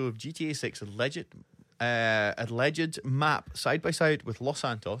a photo of GTA 6 alleged map side by side with Los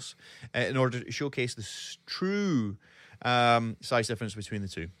Santos in order to showcase the true size difference between the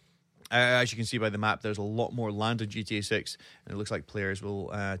two. As you can see by the map, there's a lot more land in GTA 6, and it looks like players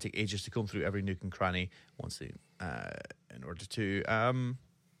will take ages to comb through every nook and cranny once they in order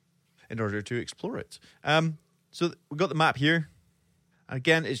to explore it. So we've got the map here.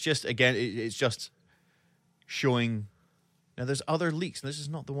 Again, it's just showing. Now there's other leaks, and this is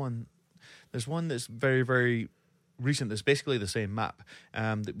not the one. There's one that's very, very recent. That's basically the same map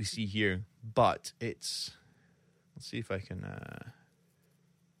that we see here, but it's. Let's see if I can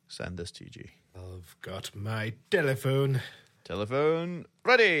send this to you. I've got my telephone. Telephone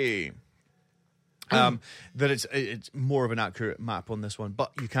ready. That it's more of an accurate map on this one,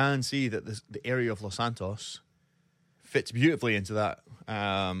 but you can see that the area of Los Santos fits beautifully into that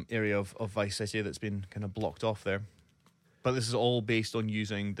area of Vice City that's been kind of blocked off there. But this is all based on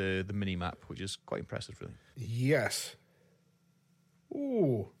using the mini map, which is quite impressive, really. Yes.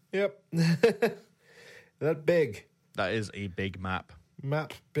 Ooh. Yep. That big. That is a big map.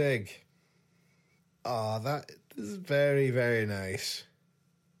 Map big. Oh, that is very, very nice.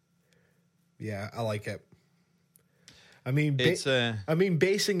 Yeah, I like it. I mean,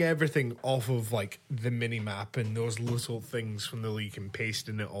 basing everything off of like the mini map and those little things from the leak and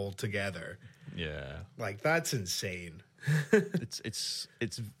pasting it all together. Yeah, like that's insane. it's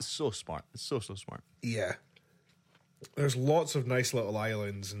so smart. It's so smart. Yeah, there's lots of nice little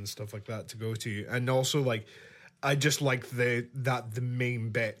islands and stuff like that to go to, and also like I just like the main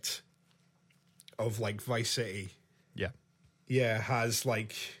bit of like Vice City. Yeah, has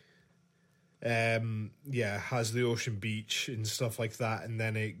like. Has the ocean beach and stuff like that, and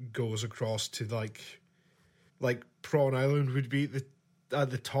then it goes across to like Prawn Island would be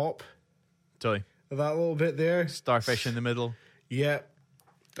at the top. Totally. That little bit there. Starfish in the middle. Yeah.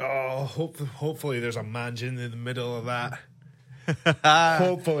 Oh, hopefully there's a mansion in the middle of that.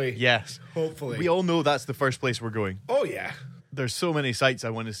 Hopefully. Yes. Hopefully. We all know that's the first place we're going. Oh, yeah. There's so many sites I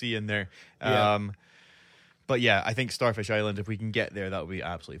want to see in there. Yeah. But yeah, I think Starfish Island, if we can get there, that would be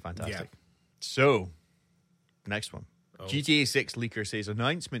absolutely fantastic. Yeah. So, next one. Oh. GTA 6 leaker says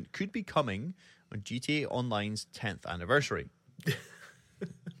announcement could be coming on GTA Online's 10th anniversary.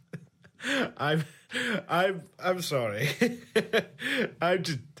 I'm sorry.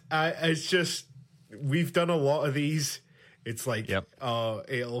 It's just we've done a lot of these. It's like Yep.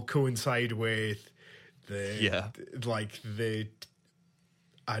 It'll coincide with the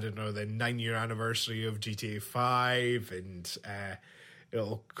I don't know, the 9-year anniversary of GTA 5, and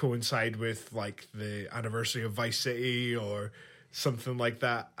it'll coincide with like the anniversary of Vice City or something like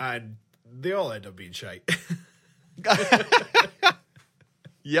that, and they all end up being shite.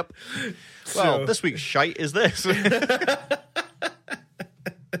 Yep. Well, So- this week's shite is this.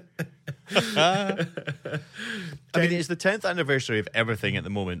 I mean, it's the 10th anniversary of everything at the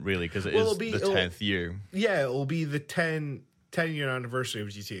moment, really, because it Well, is the it'll- 10th year. Yeah, it'll be the 10-year anniversary of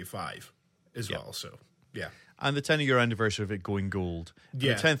GTA 5 as well, so yeah. And the 10-year anniversary of it going gold. And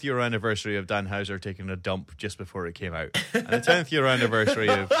Yeah. the 10th year anniversary of Dan Houser taking a dump just before it came out. And the 10th year anniversary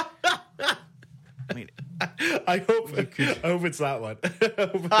of... I mean, I hope it's that one.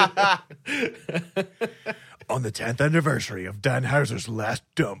 on the 10th anniversary of Dan Houser's last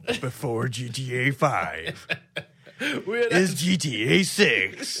dump before GTA 5 is GTA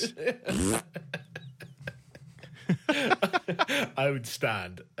 6. I would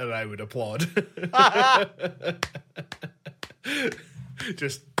stand and I would applaud.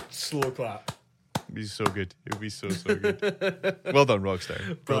 Just slow clap. It'd be so good. It would be so good. Well done, Rockstar.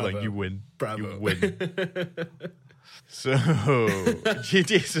 Well Bravo. done. You win. Bravo. You win. So,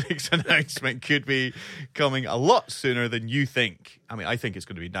 GTA 6 announcement could be coming a lot sooner than you think. I mean, I think it's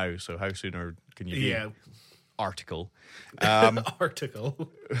going to be now, so how sooner can you be? Yeah. Article.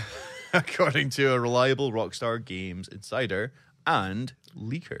 Article. According to a reliable Rockstar Games insider and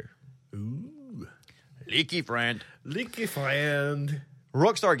leaker. Ooh. Leaky friend. Leaky friend.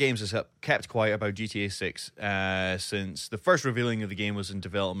 Rockstar Games has kept quiet about GTA 6 since the first revealing of the game was in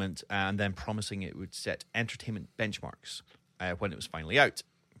development and then promising it would set entertainment benchmarks when it was finally out.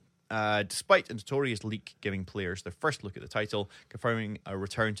 Despite a notorious leak giving players their first look at the title, confirming a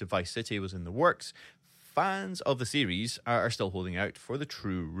return to Vice City was in the works, fans of the series are still holding out for the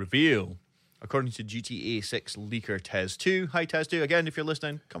true reveal. According to GTA 6 leaker Tez2, hi Tez2, again, if you're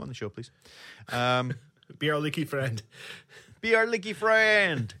listening, come on the show, please. Be our leaky friend. Be our leaky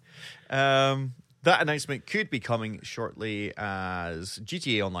friend. That announcement could be coming shortly as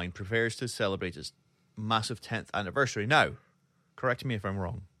GTA Online prepares to celebrate its massive 10th anniversary. Now, correct me if I'm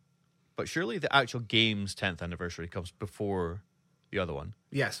wrong, but surely the actual game's 10th anniversary comes before the other one,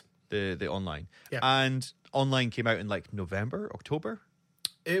 Yes. the online. Yeah. And online came out in like November, October?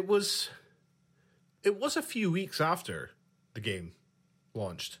 It was a few weeks after the game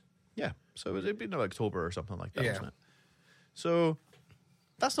launched. Yeah. So it'd be no October or something like that, Yeah. wasn't it? So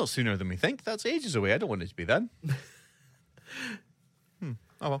that's not sooner than we think. That's ages away. I don't want it to be then.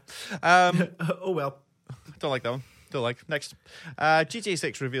 Oh well. Oh well. Don't like that one. Don't like. Next. GTA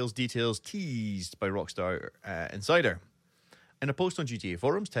 6 reveals details teased by Rockstar Insider. In a post on GTA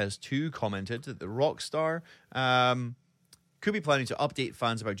forums, Tez2 commented that the Rockstar could be planning to update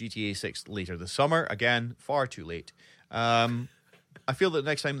fans about GTA 6 later this summer. Again, far too late. I feel that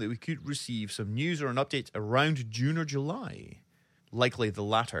next time that we could receive some news or an update around June or July. Likely the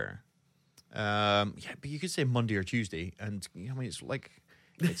latter. Yeah, but you could say Monday or Tuesday. And I mean,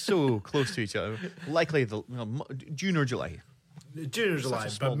 it's so close to each other. Likely June or July. June or July, a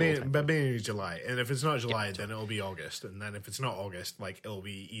small little time. but mainly July. And if it's not July, then it'll be August. And then if it's not August, like it'll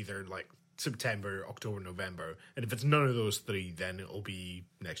be either like September, October, November. And if it's none of those three, then it'll be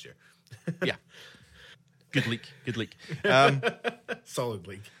next year. Yeah. Good leak. Good leak. Solid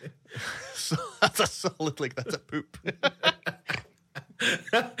leak. So that's a solid leak. That's a poop.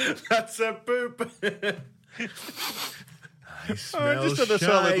 That's a poop. I smell just had a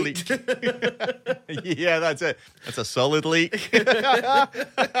solid leak. Yeah, that's it. That's a solid leak.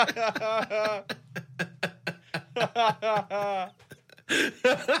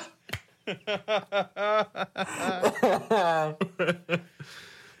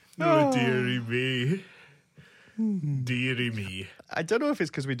 Oh, dearie me. Dearie me. I don't know if it's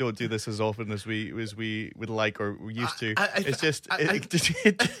because we don't do this as often as we would like or we used to. It's just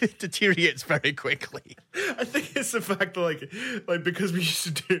it deteriorates very quickly. I think it's the fact that like because we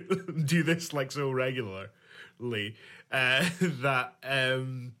used to do this like so regularly that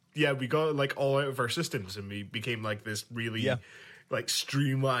yeah, we got like all out of our systems and we became like this really like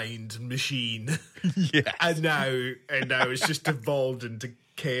streamlined machine. Yeah. And now it's just evolved into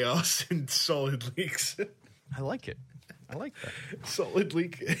chaos and solid leaks. I like it. I like that. Solid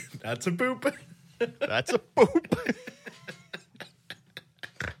leak. That's a poop. That's a poop.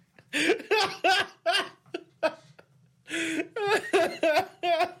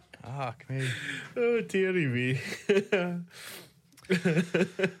 Fuck me. Oh, dearie me.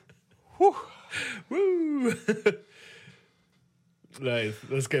 Woo! Right,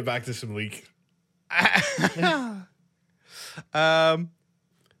 let's get back to some leak.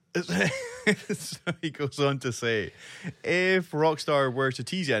 So he goes on to say, if Rockstar were to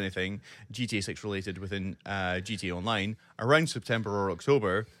tease anything GTA 6 related within GTA Online around September or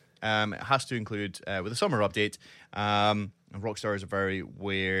October, it has to include with a summer update. Rockstar is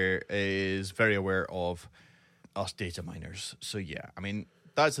very aware of us data miners. So yeah, I mean,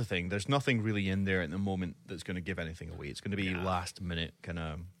 that's the thing. There's nothing really in there at the moment that's going to give anything away. It's going to be last minute kind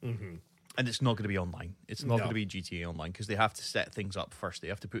of. Mm-hmm. And it's not going to be online. It's not going to be GTA Online because they have to set things up first. They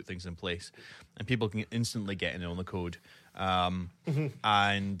have to put things in place, and people can instantly get in on the code and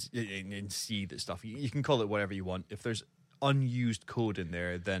see that stuff. You can call it whatever you want. If there's unused code in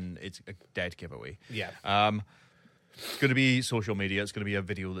there, then it's a dead giveaway. Yeah. It's going to be social media. It's going to be a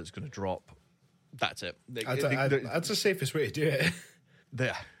video that's going to drop. That's it. That's the safest way to do it.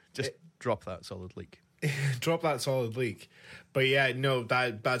 Just drop that solid leak. Drop that solid leak. But yeah, no,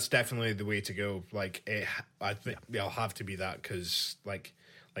 that's definitely the way to go. Like, I think it'll have to be that because, like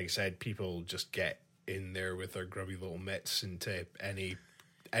I said, people just get in there with their grubby little mitts into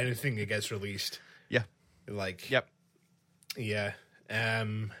anything that gets released. Yeah. Like, yep. Yeah.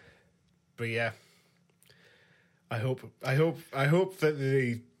 But yeah, I hope that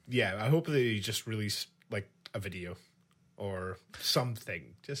they just release like a video or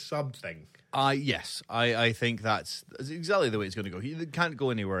something, just something. Yes, I think that's exactly the way it's going to go. They can't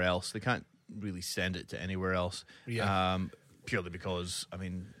go anywhere else. They can't really send it to anywhere else. Yeah. Purely because, I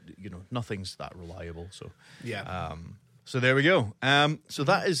mean, nothing's that reliable. So yeah. So there we go. So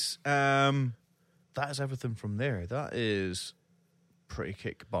that is everything from there. That is pretty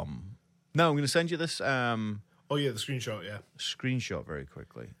kick bum. Now I'm going to send you this. Oh yeah, the screenshot. Yeah. Screenshot very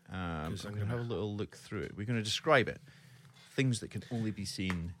quickly. I'm going to have a little look through it. We're going to describe it. Things that can only be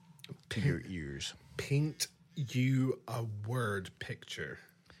seen to your ears. Paint you a word picture.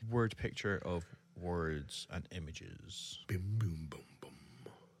 Word picture of words and images. Boom, boom, boom, boom.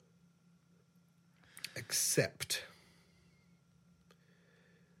 Accept.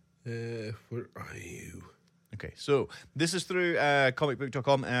 Where are you? Okay, so this is through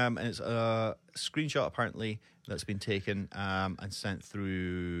comicbook.com, and it's a screenshot apparently that's been taken and sent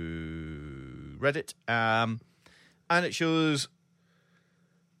through Reddit. And it shows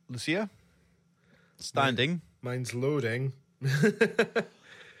Lucia standing. Mine's loading.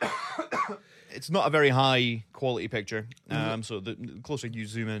 It's not a very high quality picture. So the closer you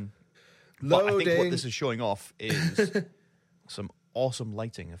zoom in. Loading. But I think what this is showing off is some awesome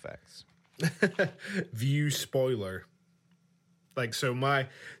lighting effects. View spoiler. Like so my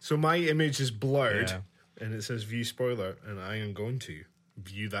image is blurred and it says view spoiler, and I am going to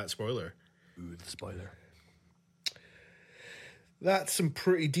view that spoiler. Ooh, the spoiler. That's some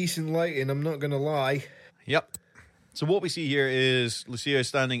pretty decent lighting, I'm not going to lie. Yep. So what we see here is Lucia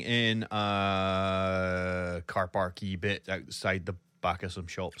standing in a car parky bit outside the back of some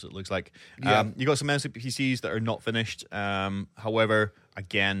shops, it looks like. Yeah. You got some NPCs that are not finished. However,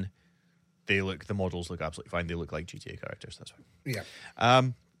 again, the models look absolutely fine. They look like GTA characters, that's fine. Yeah.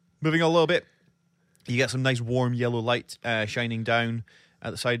 Moving on a little bit, you get some nice warm yellow light shining down at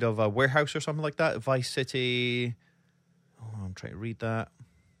the side of a warehouse or something like that. Vice City... Oh, I'm trying to read that.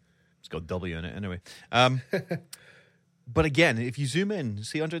 It's got W in it anyway. But again, if you zoom in,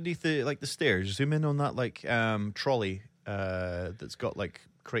 see underneath the stairs, zoom in on that trolley that's got like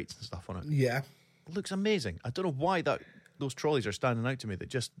crates and stuff on it. Yeah. It looks amazing. I don't know why those trolleys are standing out to me. That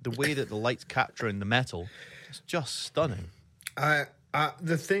just the way that the light's capturing the metal, it's just stunning.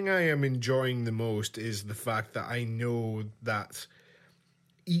 The thing I am enjoying the most is the fact that I know that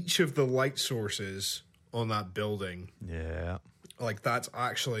each of the light sources on that building, like that's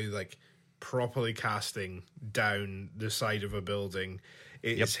actually like properly casting down the side of a building.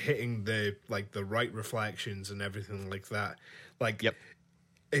 It is hitting the right reflections and everything like that. Like,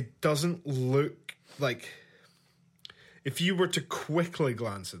 it doesn't look like, if you were to quickly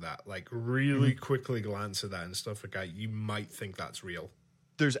glance at that, like really quickly glance at that and stuff like that, you might think that's real.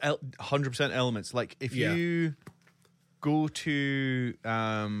 There's 100% elements. Like if you go to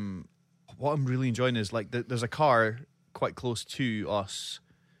what I'm really enjoying is like there's a car quite close to us,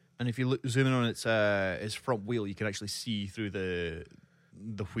 and if you zoom in on its front wheel, you can actually see through the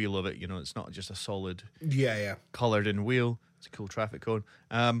wheel of it. It's not just a solid coloured in wheel. It's a cool traffic cone.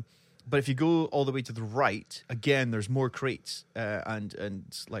 But if you go all the way to the right, again, there's more crates and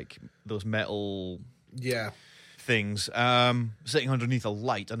like those metal things sitting underneath a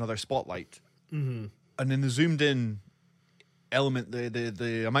light, another spotlight. Mm-hmm. And in the zoomed in element,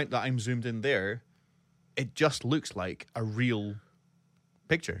 the amount that I'm zoomed in there, it just looks like a real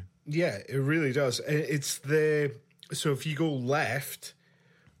picture. Yeah, it really does. It's so if you go left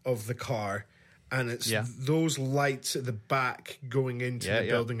of the car, and it's those lights at the back going into the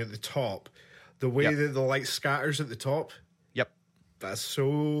building at the top, the way that the light scatters at the top. Yep. That's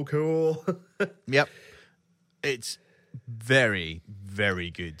so cool. Yep. It's very,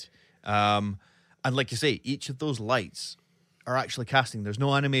 very good. And like you say, each of those lights are actually casting. There's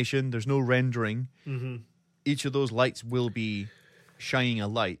no animation. There's no rendering. Mm-hmm. Each of those lights will be shining a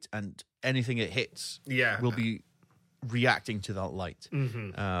light, and anything it hits will be reacting to that light.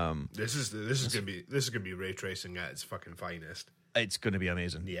 Mm-hmm. This is gonna be ray tracing at its fucking finest. It's going to be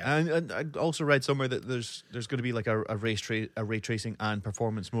amazing. Yeah, and I also read somewhere that there's going to be like a ray tracing and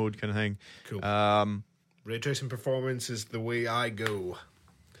performance mode kind of thing. Cool. Ray tracing performance is the way I go.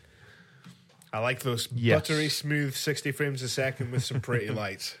 I like those buttery smooth 60 frames a second with some pretty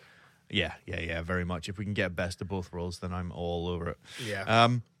lights. Yeah, very much. If we can get best of both worlds, then I'm all over it. Yeah.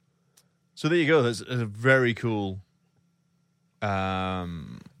 So there you go. That's a very cool.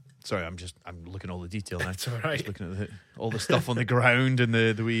 Sorry, I'm looking at all the detail now. It's all right. Just looking at all the stuff on the ground and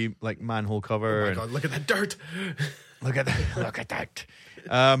the wee like manhole cover. Oh my god! Look at that dirt. Look at that.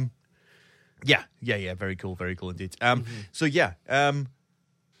 Yeah. Very cool indeed. So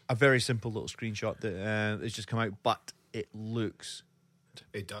a very simple little screenshot that has just come out, but it looks.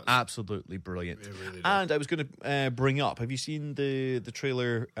 It does. Absolutely brilliant. It really does. And I was going to bring up, have you seen the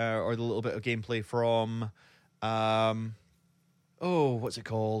trailer or the little bit of gameplay from, what's it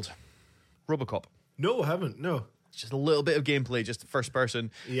called? RoboCop. No, I haven't. No. It's just a little bit of gameplay, just first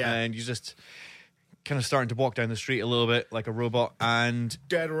person. Yeah. And you just kind of starting to walk down the street a little bit like a robot. And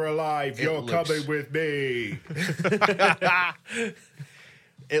dead or alive, you're coming with me.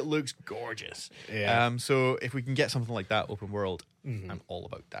 It looks gorgeous. Yeah. So if we can get something like that open world, I'm all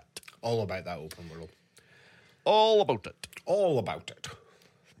about that. All about that open world. All about it. All about it.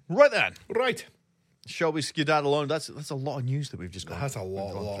 Right then. Right. Shall we skedaddle on? That's a lot of news that we've just got. That's a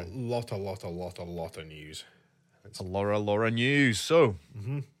lot of news. It's a lot of news. So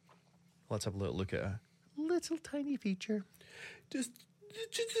let's have a little look at a little tiny feature. Just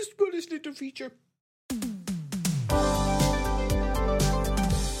one little feature.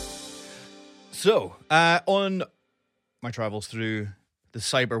 So, on my travels through the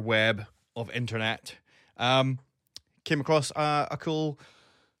cyber web of internet, came across a cool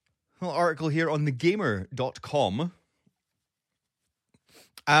little article here on thegamer.com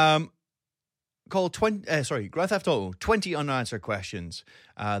called Grand Theft Auto 20 Unanswered Questions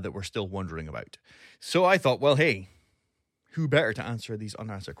that we're still wondering about. So I thought, well, hey, who better to answer these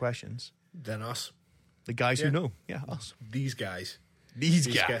unanswered questions than us? The guys who know. Yeah, us. These guys. These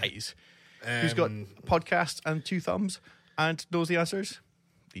guys. Who's got podcasts and 2 thumbs and knows the answers?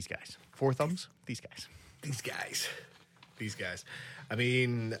 These guys. 4 thumbs? These guys. These guys. I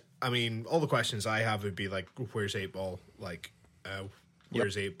mean, all the questions I have would be like, where's 8-Ball? Like,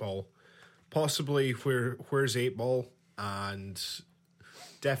 where's 8-Ball? Possibly where's 8-Ball? And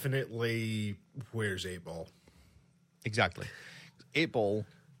definitely where's 8-Ball? Exactly. 8-Ball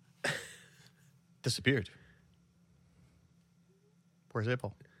disappeared. Where's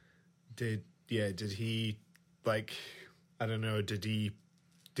 8-Ball? Did he, like, I don't know, did he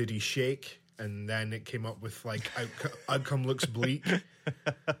shake and then it came up with like outcome looks bleak?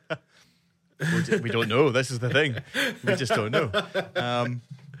 We don't know. This is the thing. We just don't know.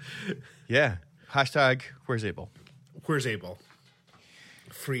 Yeah. Hashtag where's 8-Ball? Where's 8-Ball?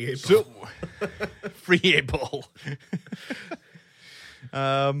 Free 8-Ball. So, free 8-Ball.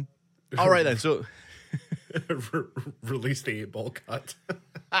 All right then. So release the 8-Ball cut.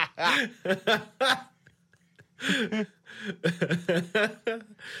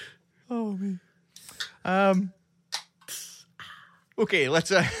 Oh me. Okay, let's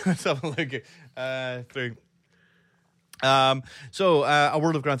have a look through. The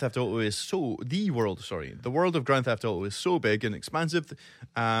world of Grand Theft Auto is so big and expansive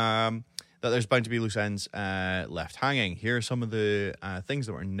that there's bound to be loose ends left hanging. Here are some of the things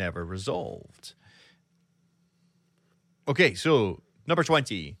that were never resolved. Okay, so number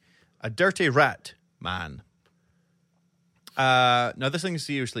 20, a dirty rat man. Now this thing is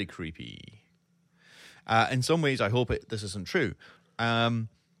seriously creepy. In some ways, I hope this isn't true.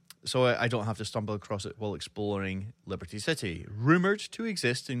 So I don't have to stumble across it while exploring Liberty City. Rumoured to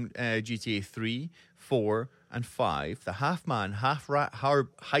exist in GTA 3, 4, and 5, the half-man, half-rat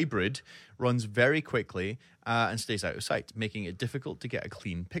hybrid runs very quickly and stays out of sight, making it difficult to get a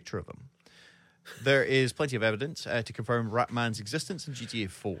clean picture of him. There is plenty of evidence to confirm Ratman's existence in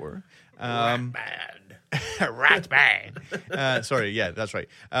GTA 4. Ratman. Ratman. Sorry, yeah, that's right.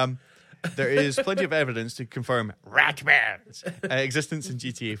 there is plenty of evidence to confirm Ratman's existence in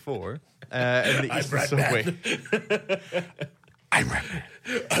GTA 4 in the Eastern Subway. I'm Ratman.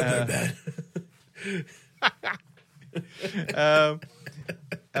 I'm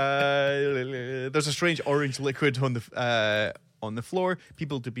Ratman. There's a strange orange liquid on the floor.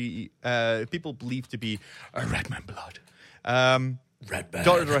 People believe to be a Ratman blood.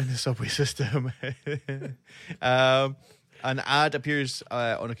 Dotted around the subway system. An ad appears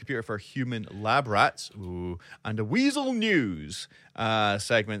on a computer for human lab rats. Ooh. And a Weasel News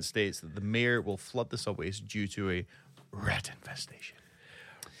segment states that the mayor will flood the subways due to a rat infestation.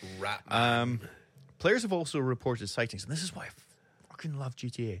 Players have also reported sightings, and this is why I fucking love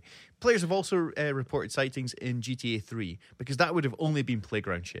GTA. Players have also reported sightings in GTA 3, because that would have only been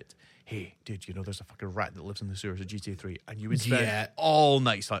playground shit. Hey, dude, you know there's a fucking rat that lives in the sewers of GTA 3, and you would spend all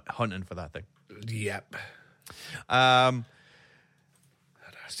night hunting for that thing. Yep.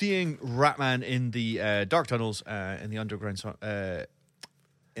 Seeing Ratman in the dark tunnels in the underground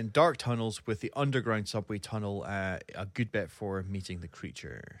in dark tunnels with the underground subway tunnel a good bet for meeting the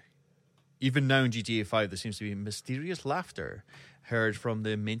creature. Even now in GTA 5, there seems to be mysterious laughter heard from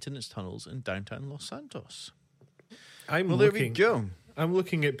the maintenance tunnels in downtown Los Santos. There we go. I'm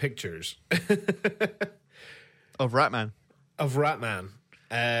looking at pictures of Ratman.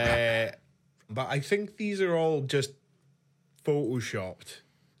 But I think these are all just photoshopped.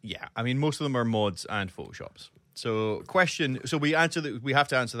 Yeah, I mean most of them are mods and photoshops. So we have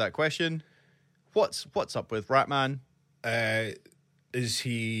to answer that question. What's up with Ratman? Is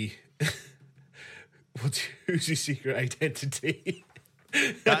he who's his secret identity?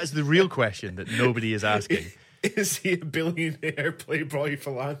 That is the real question that nobody is asking. Is he a billionaire playboy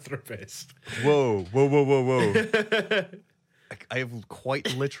philanthropist? Whoa. I have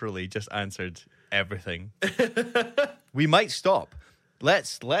quite literally just answered everything. We might stop.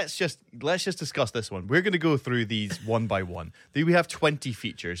 Let's just discuss this one. We're going to go through these one by one. We have 20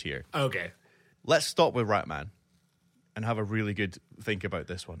 features here. Okay. Let's stop with Ratman and have a really good think about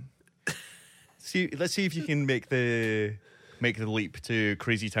this one. Let's see if you can make the leap to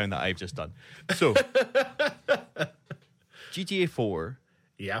Crazy Town that I've just done. So, GTA 4.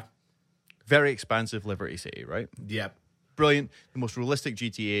 Yeah. Very expansive Liberty City, right? Yep. Brilliant. The most realistic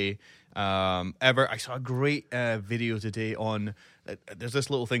GTA ever. I saw a great video today on... there's this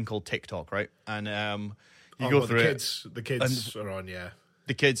little thing called TikTok, right? And you go through the kids are on, yeah.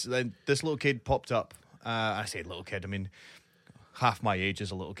 The kids... Then this little kid popped up. I say little kid. I mean, half my age is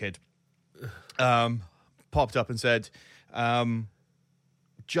a little kid. Popped up and said...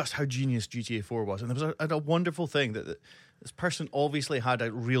 just how genius GTA 4 was. And there was a wonderful thing that this person obviously had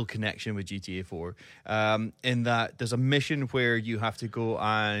a real connection with GTA 4 in that there's a mission where you have to go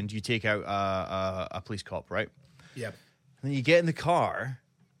and you take out a police cop, right? Yep. And then you get in the car,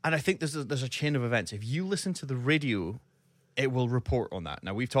 and I think there's a chain of events. If you listen to the radio, it will report on that.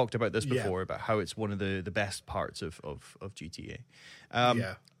 Now, we've talked about this before, about how it's one of the best parts of GTA.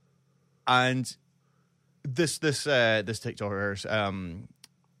 Yeah. And this TikToker's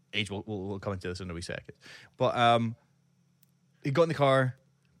age, we'll come into this in a wee second. But he got in the car,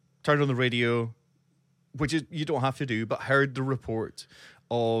 turned on the radio, which is you don't have to do, but heard the report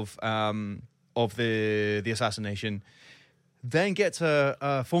of the assassination. Then gets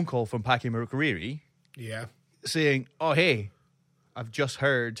a phone call from Paki McCreary, saying, "Oh hey, I've just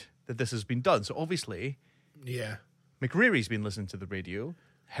heard that this has been done." So obviously, McCreary's been listening to the radio,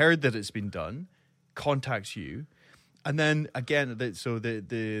 heard that it's been done, contacts you, and then again,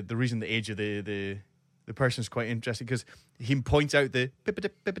 the reason the age of the person is quite interesting because he points out the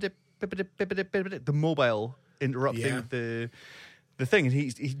mobile interrupting the thing,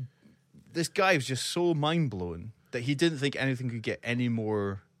 and this guy was just so mind blown that he didn't think anything could get any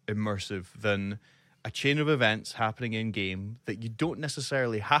more immersive than a chain of events happening in game that you don't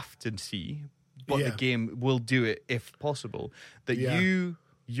necessarily have to see, but the game will do it if possible. That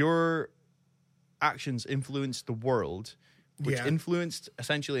your actions influenced the world, which influenced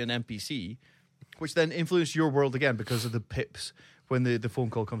essentially an NPC, which then influenced your world again because of the pips when the phone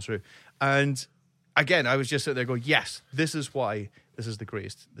call comes through. And again, I was just sitting there going, yes, this is why this is the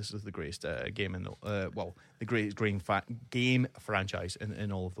greatest. This is the greatest game in the greatest game franchise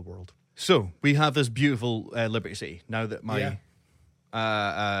in all of the world. So we have this beautiful Liberty City. Now that my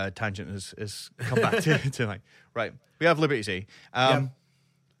tangent has come back to like, right, we have Liberty City.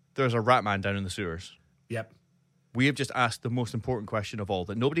 There's a Ratman down in the sewers. Yep. We have just asked the most important question of all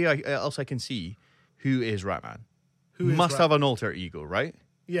that nobody else I can see. Who is Ratman? Who must have an alter ego, right?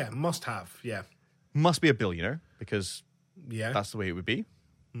 Yeah, must have. Yeah. Must be a billionaire because that's the way it would be.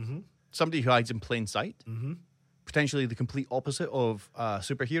 Mm-hmm. Somebody who hides in plain sight. Mm-hmm. potentially the complete opposite of a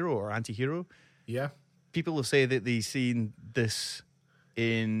superhero or anti-hero. Yeah. People have said that they've seen this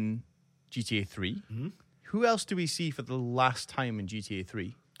in GTA 3. Mm-hmm. Who else do we see for the last time in GTA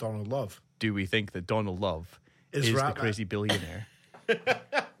 3? Donald Love. Do we think that Donald Love is the Ratman. crazy billionaire?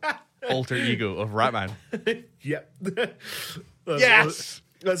 Alter ego of Ratman. Yep. Yes!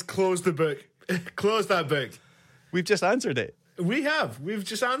 Let's close the book. Close that book. We've just answered it. We have. We've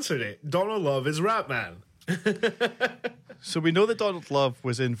just answered it. Donald Love is Ratman. So we know that Donald Love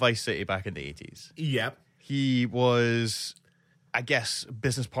was in Vice City back in the 80s. Yep. He was, I guess,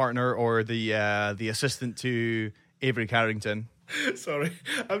 business partner or the assistant to Avery Carrington. Sorry,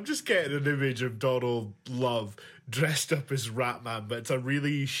 I'm just getting an image of Donald Love dressed up as Ratman, but it's a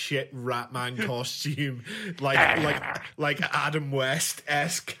really shit Ratman costume, like Adam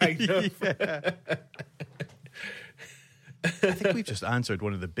West-esque kind of. Yeah. I think we've just answered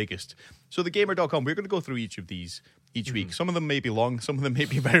one of the biggest. So thegamer.com, we're going to go through each of these each week. Some of them may be long, some of them may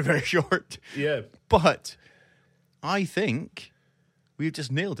be very, very short. Yeah. But I think we've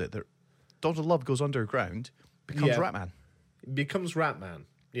just nailed it. That Donald Love goes underground, becomes Ratman. Becomes Ratman,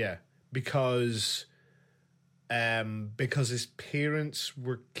 yeah, because his parents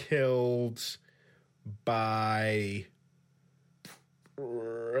were killed by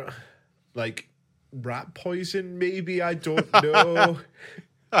like rat poison. Maybe, I don't know.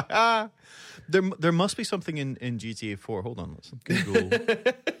 There must be something in GTA 4. Hold on, let's Google.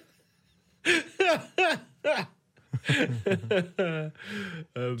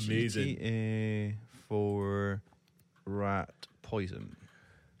 Amazing. GTA 4 rat poison.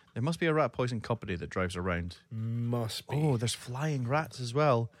 There must be a rat poison company that drives around. Must be. Oh, there's flying rats as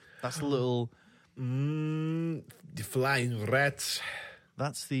well. That's the little. The flying rats.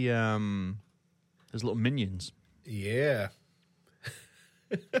 That's the there's little minions. Yeah.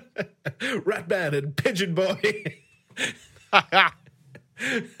 Ratman and Pigeon Boy.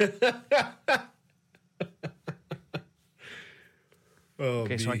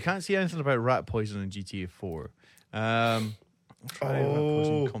 Okay, so I can't see anything about rat poison in GTA 4. Try rat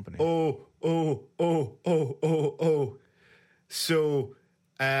poison company. So,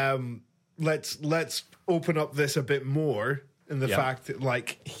 let's open up this a bit more in the fact that,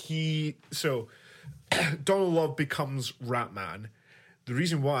 like, Donald Love becomes Ratman. The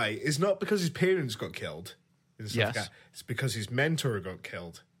reason why is not because his parents got killed. Yes. It's because his mentor got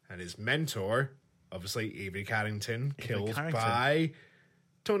killed. And his mentor, obviously, Avery Carrington, killed by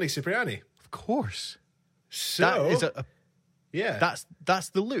Tony Cipriani. Of course. So, that is that's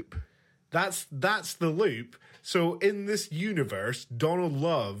the loop. That's the loop. So in this universe, Donald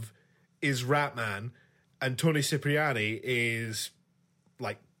Love is Ratman and Tony Cipriani is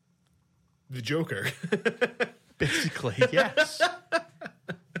like the Joker. Basically, yes.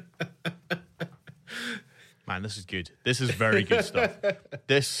 Man, this is good. This is very good stuff.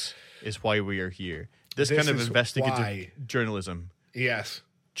 This is why we are here. This kind of investigative journalism. Yes.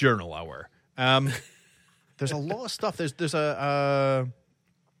 Journal hour. There's a lot of stuff. There's you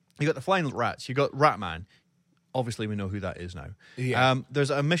got the flying rats. You got Ratman. Obviously, we know who that is now. Yeah.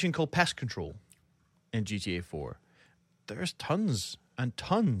 There's a mission called Pest Control in GTA 4. There's tons and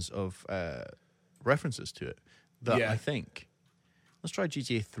tons of references to it that I think. Let's try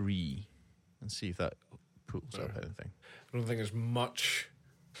GTA 3 and see if that pulls up anything. I don't think there's much.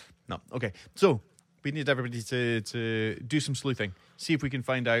 No. Okay. So we need everybody to do some sleuthing. See if we can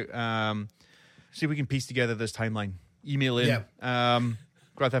find out. See if we can piece together this timeline. Email in.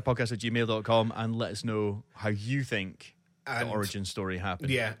 GrabThatPodcast@gmail.com and let us know how you think the origin story happened.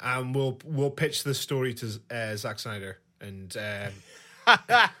 Yeah, and we'll pitch the story to Zack Snyder and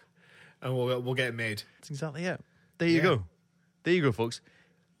we'll get it made. That's exactly it. There you go. There you go, folks.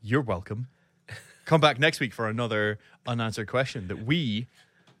 You're welcome. Come back next week for another unanswered question that we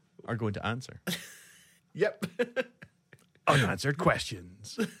are going to answer. Yep. Unanswered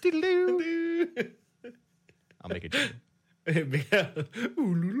questions. I'll make it joke.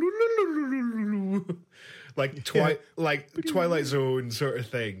 like Twilight Zone sort of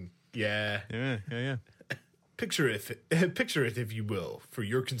thing. Yeah. Yeah. Picture it if you will, for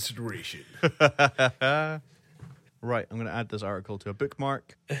your consideration. Right, I'm going to add this article to a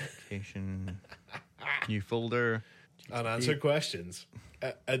bookmark. Location, new folder. Unanswered questions.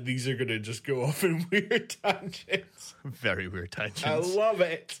 And these are going to just go off in weird tangents. Very weird tangents. I love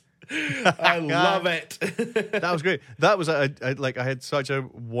it. I love it. That was great. That was I had such a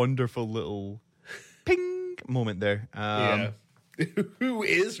wonderful little ping moment there. Who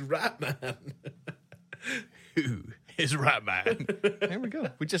is Ratman? Who is Ratman? There we go.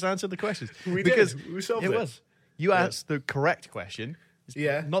 We just answered the questions. We did. We solved it. Was. You asked the correct question.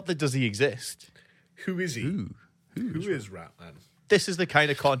 Yeah. Not that does he exist. Who is he? Who is Ratman? This is the kind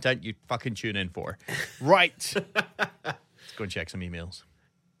of content you fucking tune in for. Right. Let's go and check some emails.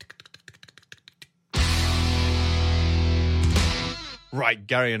 Right,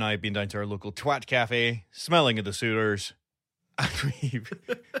 Gary and I have been down to our local twat cafe, smelling of the sewers, and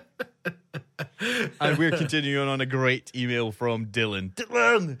we're continuing on a great email from Dylan.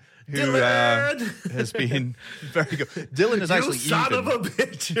 Dylan! Who has been very good. Dylan is You actually son even. of a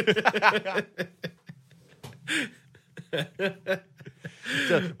bitch!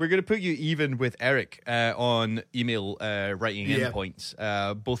 So we're going to put you even with Eric on email writing in Yeah. points.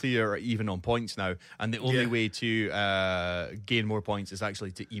 Both of you are even on points now, and the only Yeah. way to gain more points is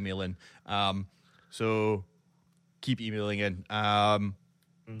actually to email in. So keep emailing in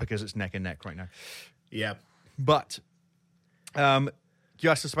because it's neck and neck right now. Yeah. But you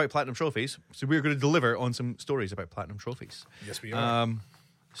asked us about Platinum Trophies, so we're going to deliver on some stories about Platinum Trophies. Yes, we are.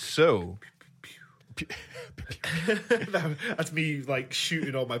 So... That's me, like,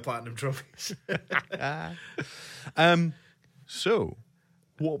 shooting all my platinum trophies. So,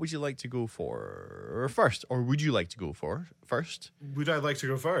 what would you like to go for first? Or would you like to go for first? Would I like to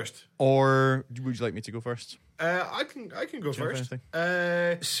go first? Or would you like me to go first? I can go you have first.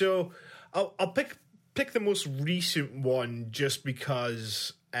 anything? So I'll pick the most recent one just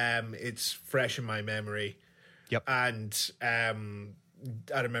because it's fresh in my memory. Yep. And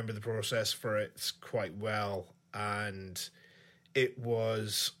I remember the process for it quite well, and it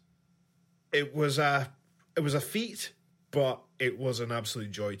was a feat, but it was an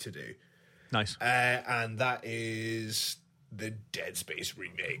absolute joy to do. Nice. And that is the Dead Space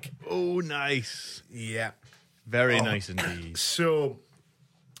remake. Oh, nice. Yeah. Very nice indeed. So,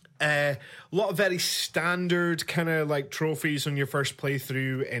 a lot of very standard kind of like trophies on your first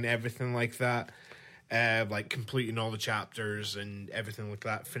playthrough and everything like that. Like completing all the chapters and everything like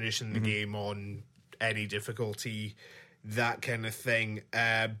that, finishing the game on any difficulty, that kind of thing.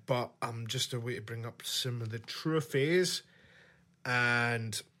 But I'm just a way to bring up some of the trophies.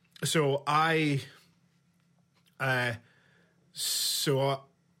 And so I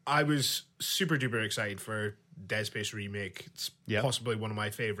was super duper excited for Dead Space Remake. It's possibly one of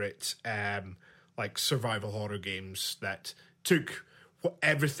my favorite like survival horror games that took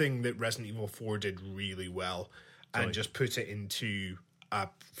everything that Resident Evil 4 did really well and just put it into a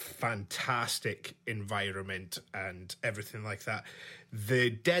fantastic environment and everything like that.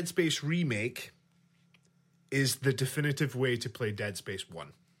 The Dead Space Remake is the definitive way to play Dead Space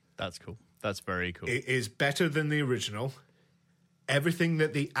 1. That's cool. That's very cool. It is better than the original. Everything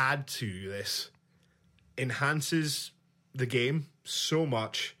that they add to this enhances the game so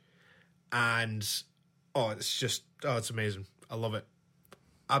much, and it's amazing. I love it.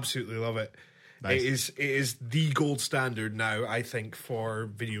 Absolutely love it. Nice. It is the gold standard now, I think, for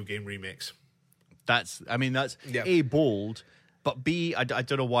video game remakes. That's A, bold, but B, I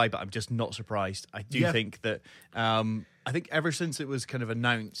don't know why, but I'm just not surprised. I do think that, I think ever since it was kind of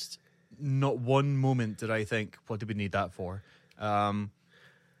announced, not one moment did I think, what do we need that for? I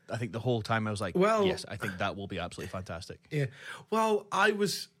think the whole time I was like, yes, I think that will be absolutely fantastic. Yeah. Well, I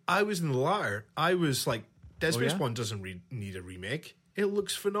was in the latter. I was like, Dead Space 1 doesn't need a remake. It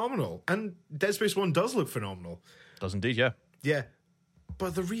looks phenomenal. And Dead Space 1 does look phenomenal. Does indeed, yeah. Yeah.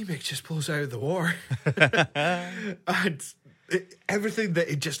 But the remake just blows out of the water. And everything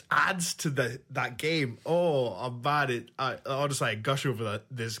that it just adds to that game. Oh, I'm mad. Honestly, I gush over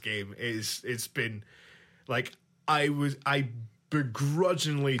this game. It's been like I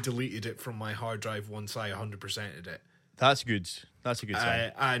begrudgingly deleted it from my hard drive once I 100%ed it. That's good. That's a good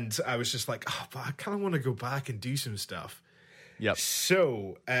sign. And I was just like, but I kind of want to go back and do some stuff. Yep.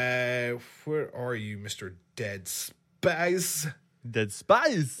 So, where are you, Mr. Dead Space? Dead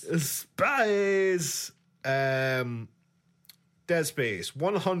Space. Space. Dead Space,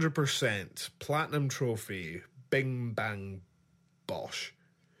 100% platinum trophy. Bing bang bosh.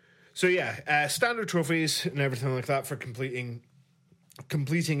 So yeah, standard trophies and everything like that for completing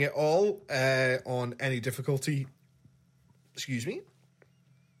it all on any difficulty. Excuse me.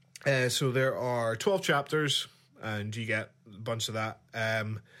 So there are 12 chapters, and you get a bunch of that.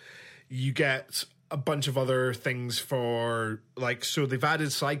 You get a bunch of other things for, like, so they've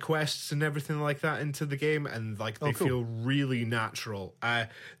added side quests and everything like that into the game, and like they feel really natural.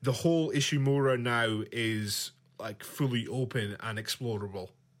 The whole Ishimura now is like fully open and explorable.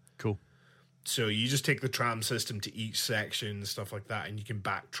 Cool. So you just take the tram system to each section, stuff like that, and you can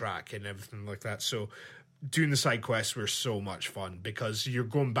backtrack and everything like that. So doing the side quests were so much fun because you're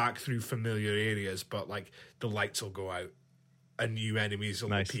going back through familiar areas, but like the lights will go out and new enemies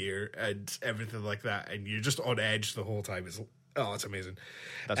will appear and everything like that, and you're just on edge the whole time. It's amazing.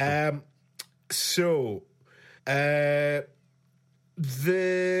 That's cool. So The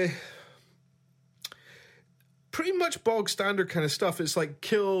pretty much bog standard kind of stuff. It's like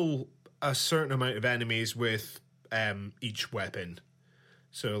kill a certain amount of enemies with each weapon.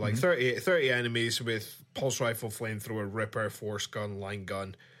 So like 30 enemies with pulse rifle, flamethrower, ripper, force gun, line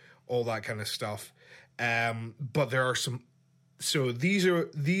gun, all that kind of stuff. But there are some. So these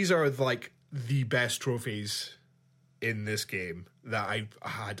are like the best trophies in this game that I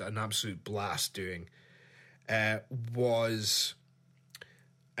had an absolute blast doing. Was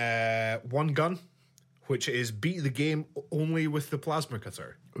one gun, which is beat the game only with the plasma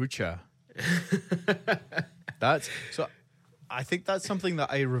cutter. Ucha. That's so. I think that's something that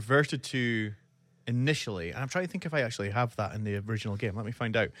I reverted to initially, and I'm trying to think if I actually have that in the original game. Let me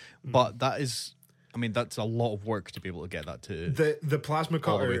find out. But that is, I mean, that's a lot of work to be able to get that to the plasma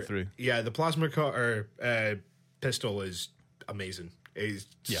cutter all the way through. Yeah, the plasma cutter pistol is amazing. It's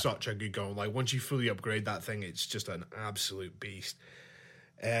such a good gun. Like once you fully upgrade that thing, it's just an absolute beast.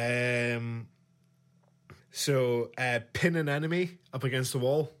 So pin an enemy up against the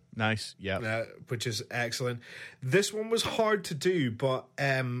wall. Nice, yeah. Which is excellent. This one was hard to do, but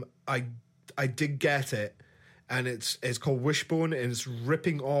I did get it, and it's called Wishbone, and it's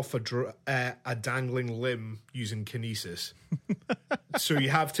ripping off a dangling limb using kinesis. So you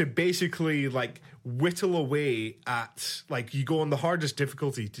have to basically like whittle away at, like, you go on the hardest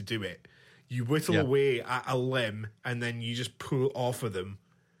difficulty to do it. You whittle away at a limb, and then you just pull it off of them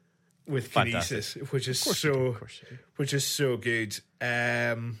with kinesis, which is so good.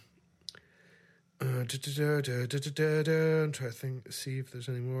 I'm trying to think, see if there's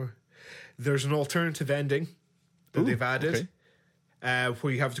any more. There's an alternative ending that they've added,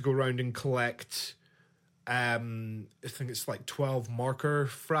 where you have to go around and collect. I think it's like 12 marker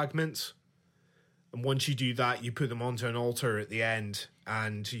fragments, and once you do that, you put them onto an altar at the end,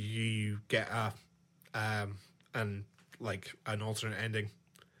 and you get an alternate ending.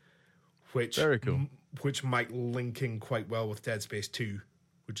 Which very cool. Which might link in quite well with Dead Space 2,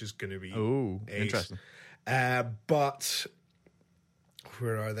 which is going to be interesting. But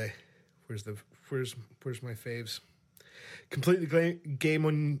where are they? Where's my faves? Complete the game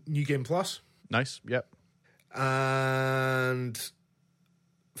on New Game Plus. Nice. Yep. And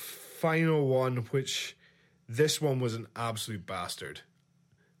final one, which this one was an absolute bastard,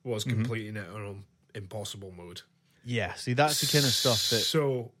 was completing it on impossible mode. Yeah. See, that's the kind of stuff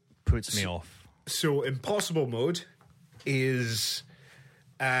that puts me off. So impossible mode is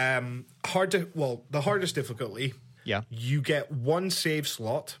the hardest difficulty. Yeah. You get one save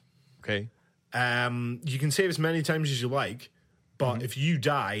slot. Okay. You can save as many times as you like, but if you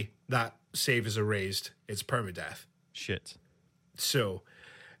die, that save is erased. It's permadeath. Shit. So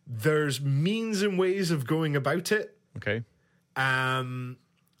there's means and ways of going about it. Okay.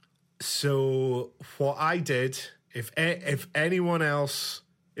 So what I did, if anyone else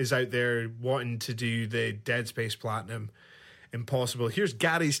is out there wanting to do the Dead Space Platinum Impossible, here's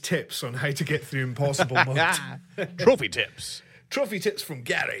Gary's tips on how to get through Impossible mode. Trophy tips. Trophy tips from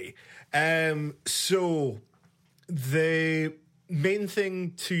Gary. So the main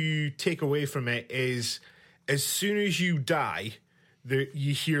thing to take away from it is, as soon as you die,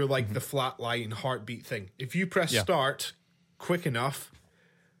 you hear like the flatline heartbeat thing. If you press start quick enough,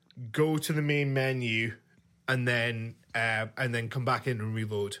 go to the main menu, and then come back in and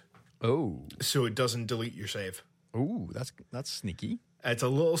reload. Oh, so it doesn't delete your save. Oh, that's sneaky. It's a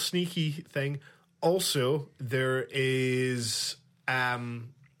little sneaky thing. Also, there is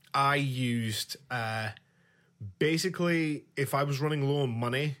I used basically, if I was running low on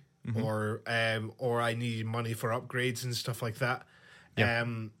money or I needed money for upgrades and stuff like that,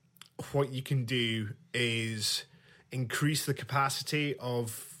 what you can do is increase the capacity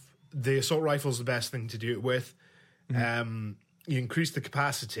of the assault rifle is the best thing to do it with. You increase the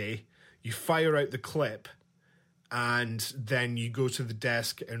capacity, you fire out the clip, and then you go to the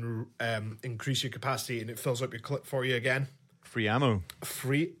desk and increase your capacity, and it fills up your clip for you again. Free ammo.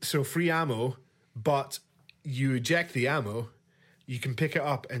 Free ammo, but you eject the ammo, you can pick it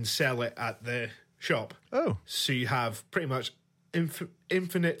up and sell it at the shop. Oh. So you have pretty much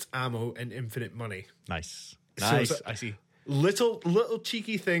infinite ammo and infinite money. Nice. So Nice. I see. Little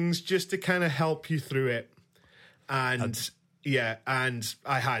cheeky things just to kind of help you through it. And and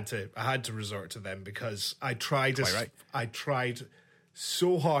I had to resort to them because I tried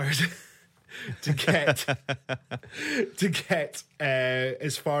so hard to get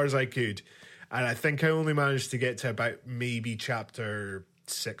as far as I could, and I think I only managed to get to about maybe chapter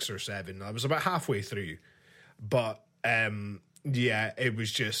 6 or 7. I was about halfway through, but it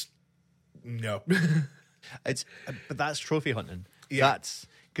was just no. But that's trophy hunting. Yeah. That's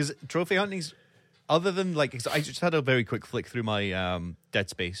because trophy hunting's other than like, 'cause I just had a very quick flick through my Dead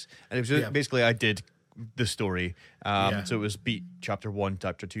Space, and it was just, basically I did the story. So it was beat chapter 1,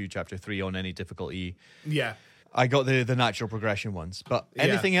 chapter 2, chapter 3 on any difficulty. Yeah. I got the natural progression ones, but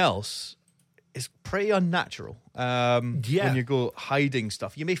anything else is pretty unnatural. When you go hiding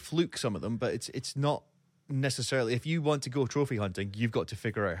stuff, you may fluke some of them, but it's not necessarily. If you want to go trophy hunting, you've got to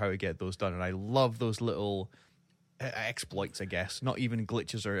figure out how to get those done. And I love those little exploits, I guess, not even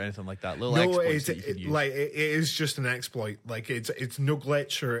glitches or anything like that. Little exploits that you can use. Like it is just an exploit. Like it's no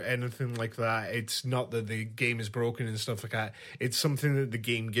glitch or anything like that. It's not that the game is broken and stuff like that. It's something that the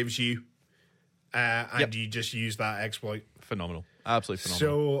game gives you, and you just use that exploit. Phenomenal, absolutely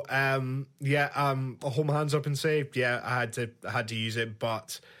phenomenal. So I'll hold my hands up and say, I had to use it,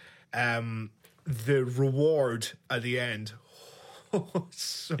 but the reward at the end,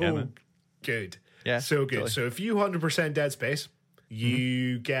 so good. Yeah, so good. Totally. So if you 100% Dead Space,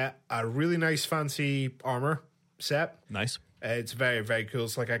 you get a really nice fancy armor set. Nice. It's very, very cool.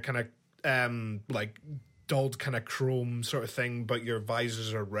 It's like a kind of like dulled kind of chrome sort of thing, but your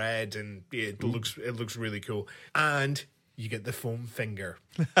visors are red, and it looks really cool. And you get the foam finger.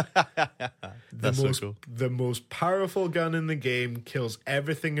 That's so cool. The most powerful gun in the game, kills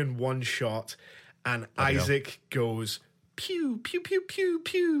everything in one shot, and Isaac goes pew, pew, pew, pew,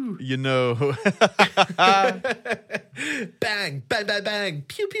 pew. You know. Bang, bang, bang, bang,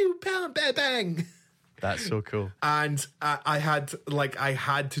 pew, pew, bang, bang, bang. That's so cool. And I had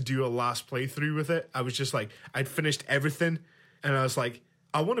to do a last playthrough with it. I was just like, I'd finished everything, and I was like,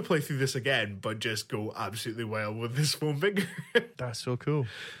 I want to play through this again, but just go absolutely wild with this foam finger. That's so cool.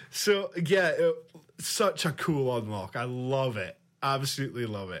 So, such a cool unlock. I love it. Absolutely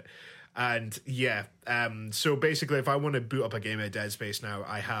love it. And, so basically, if I want to boot up a game of Dead Space now,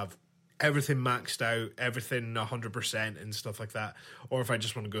 I have everything maxed out, everything 100% and stuff like that. Or if I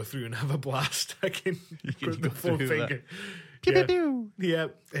just want to go through and have a blast, I can put the foam finger. Pew, pew, pew. Yeah,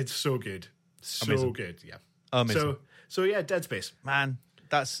 it's so good. So Amazing. good, yeah. Amazing. So, Dead Space. Man,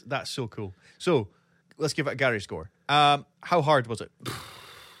 that's so cool. So, let's give it a Gary score. How hard was it?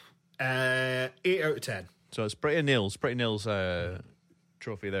 8 out of 10. So it's pretty nails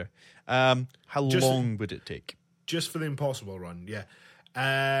trophy there. How long would it take? Just for the impossible run, yeah.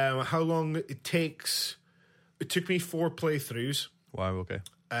 How long it takes? It took me 4 playthroughs. Wow, okay.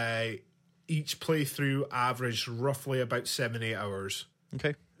 Each playthrough averaged roughly about 7-8 hours.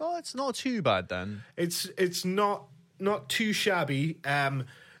 Okay. Well, it's not too bad then. It's not too shabby.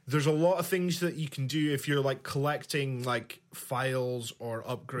 There's a lot of things that you can do if you're like collecting like files or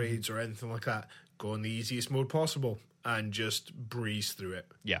upgrades or anything like that. Go in the easiest mode possible and just breeze through it.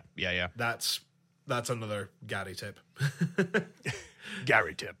 Yeah. That's another Gary tip.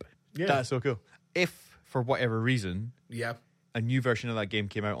 Gary tip. Yeah. That's so cool. If for whatever reason, Yeah. a new version of that game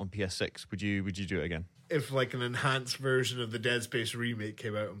came out on PS6, would you do it again? If like an enhanced version of the Dead Space remake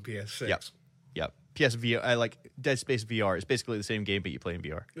came out on PS6. Yep. PSVR, I like Dead Space VR. It's basically the same game, but you play in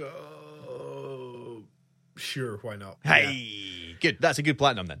VR. Oh, sure, why not? Hey, good. That's a good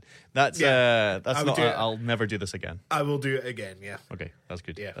platinum then. That's not. I'll never do this again. I will do it again. Yeah. Okay, that's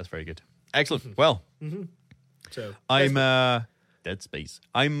good. Yeah. That's very good. Excellent. Well, So I'm Dead Space.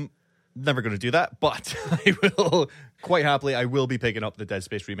 I'm never going to do that, but I will quite happily. I will be picking up the Dead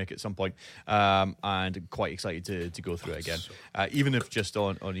Space remake at some point, and quite excited to go through it again, even if just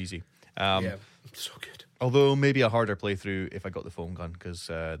on easy. yeah, so good. Although maybe a harder playthrough if I got the foam gun, because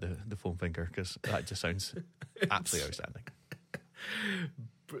the foam finger, because that just sounds absolutely outstanding.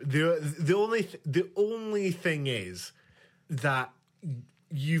 The only thing is that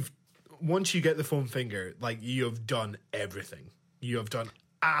once you get the foam finger, like you have done everything. You have done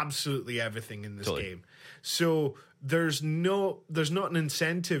absolutely everything in this game. So there's not an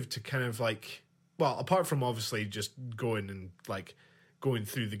incentive to kind of like, well, apart from obviously just going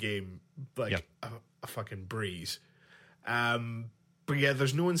through the game like a fucking breeze. But yeah,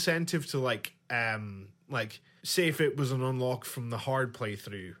 there's no incentive to like say if it was an unlock from the hard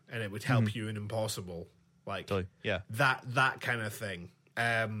playthrough and it would help you in impossible, like that kind of thing.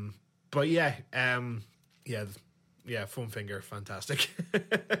 But foam finger, fantastic.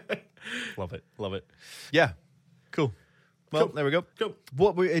 Love it. Yeah, cool. Well, there we go. Cool.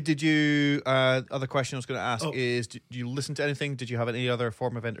 What did you? Other question I was going to ask is: did you listen to anything? Did you have any other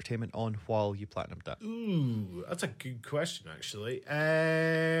form of entertainment on while you platinumed that? Ooh, that's a good question, actually.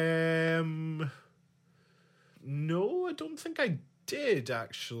 No, I don't think I did,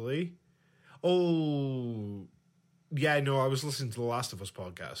 actually. Oh, yeah, no, I was listening to the Last of Us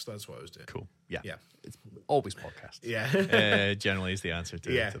podcast. That's what I was doing. Cool. Yeah. Yeah. It's always podcasts. Yeah. Generally is the answer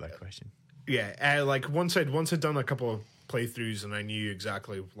to that question. Yeah, like once I'd done a couple of playthroughs and I knew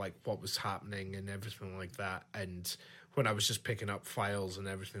exactly like what was happening and everything like that, and when I was just picking up files and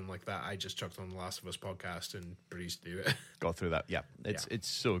everything like that, I just chucked on the Last of Us podcast and breezed through it. Got through that. Yeah, it's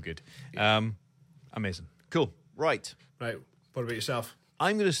so good. Yeah. Amazing. Cool. Right. Right. What about yourself?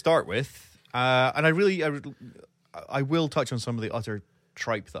 I'm going to start with, and I will touch on some of the utter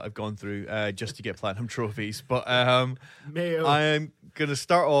tripe that I've gone through just to get platinum trophies. But Mayo. I'm going to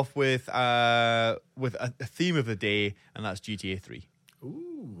start off with a theme of the day, and that's GTA 3.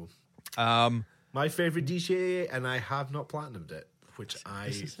 Ooh. Um, My favorite GTA, and I have not platinumed it, which I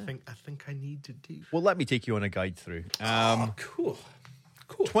is it. think I need to do. well, let me take you on a guide through. Cool.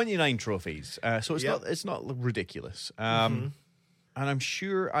 29 trophies, so it's Yep. not ridiculous. And I'm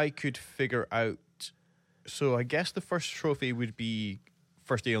sure I could figure out. So I guess the first trophy would be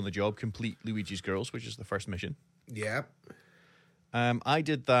first day on the job, complete Luigi's Girls, which is the first mission. Yeah. I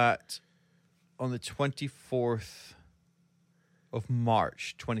did that on the 24th of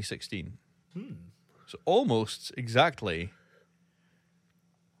March, 2016. So almost exactly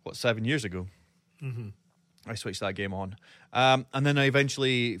 7 years ago. I switched that game on. And then I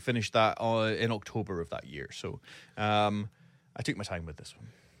eventually finished that in October of that year. So I took my time with this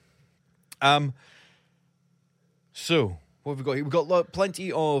one. So what have we got here? We've got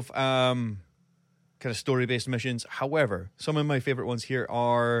plenty of kind of story-based missions. However, some of my favorite ones here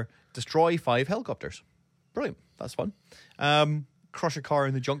are destroy 5 helicopters. Brilliant. That's fun. Crush a car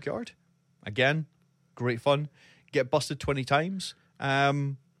in the junkyard. Again, great fun. Get busted 20 times.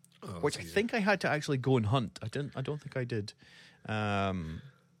 Which I think I had to actually go and hunt. I don't think I did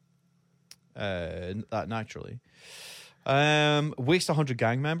that naturally. Waste 100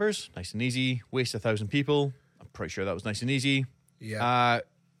 gang members. Nice and easy. Waste 1,000 people. I'm pretty sure that was nice and easy. Yeah.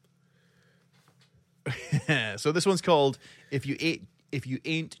 So this one's called If You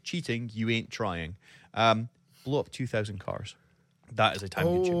Ain't Cheating, You Ain't Trying. Blow up 2,000 cars. That is a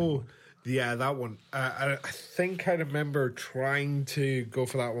time-consuming one. Yeah, that one. I think I remember trying to go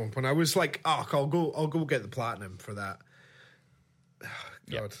for that one when I was like, "Oh, I'll go get the platinum for that."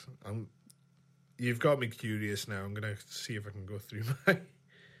 God, you've got me curious now. I'm gonna see if I can go through my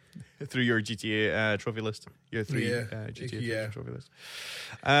Through your GTA trophy list, your 3 GTA trophy list.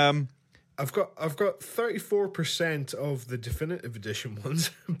 I've got 34% of the definitive edition ones,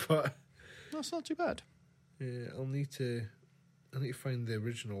 but That's not too bad. yeah, I'll need to find the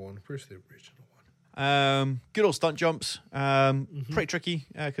original one. Where's the original one? Good old stunt jumps. Pretty tricky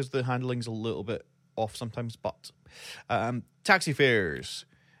because the handling's a little bit off sometimes. But taxi fares.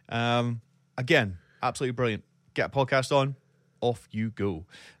 Again, absolutely brilliant. Get a podcast on. Off you go.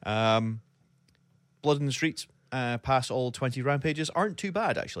 Blood in the Streets. Pass all 20 rampages aren't too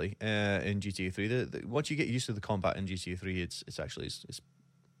bad actually in GTA 3. Once you get used to the combat in GTA 3, it's actually it's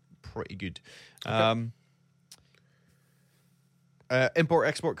pretty good. Okay.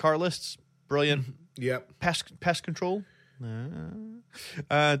 Import-export car lists, brilliant. Yep. Pest control.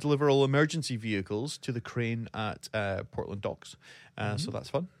 Deliver all emergency vehicles to the crane at Portland Docks. So that's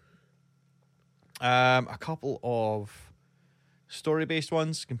fun. A couple of story-based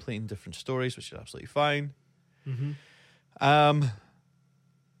ones, completing different stories, which is absolutely fine.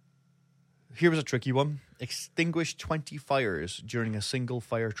 Here was a tricky one. Extinguish 20 fires during a single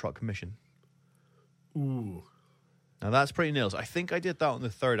fire truck mission. Ooh. Now, that's pretty nails. I think I did that on the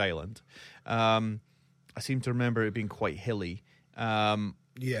third island. I seem to remember it being quite hilly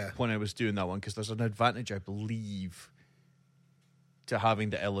Yeah. when I was doing that one, because there's an advantage, I believe, to having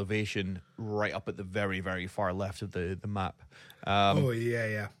the elevation right up at the very, very far left of the map.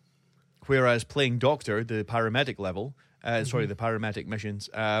 Yeah. Whereas playing Doctor, the paramedic level, the paramedic missions,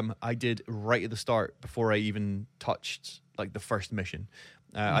 I did right at the start before I even touched like the first mission.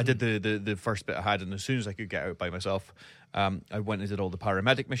 I did the first bit I had, and as soon as I could get out by myself, I went and did all the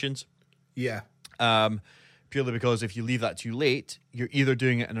paramedic missions. Yeah. Purely because if you leave that too late, you're either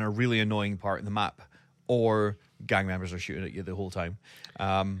doing it in a really annoying part in the map, or gang members are shooting at you the whole time.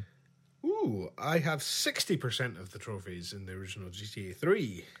 Ooh, I have 60% of the trophies in the original GTA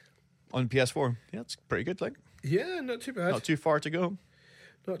 3. On PS4, yeah, it's pretty good. Like, Yeah, not too bad. not too far to go.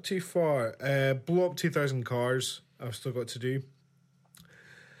 Not too far. Blow up 2,000 cars. I've still got to do.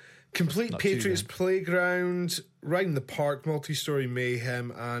 Complete Not too Patriots bad. Playground, Ride in the Park, Multi-Story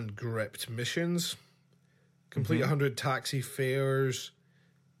Mayhem, and Gripped missions. Complete 100 taxi fares.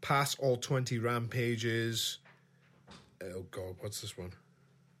 Pass all 20 rampages. Oh God, what's this one?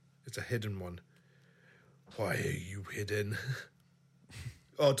 It's a hidden one. Why are you hidden?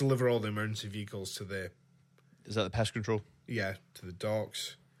 Deliver all the emergency vehicles to the Is that the pest control? to the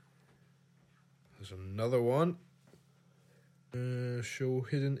docks. There's another one. Show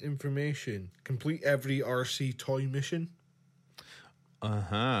hidden information. Complete every RC toy mission.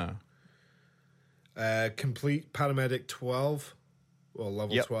 Uh-huh. Complete Paramedic 12. Well,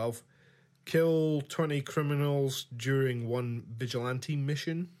 level Yep. 12. Kill 20 criminals during one vigilante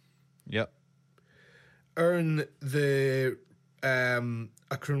mission. Yep. Earn the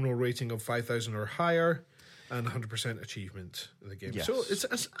a criminal rating of 5,000 or higher, and 100% achievement in the game. Yes. So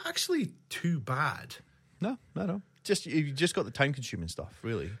it's actually too bad. No. Just you just got the time consuming stuff,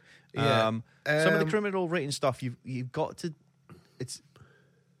 really. Yeah. Some of the criminal rating stuff you've got to. It's.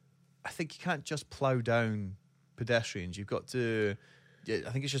 I think you can't just plow down pedestrians. You've got to.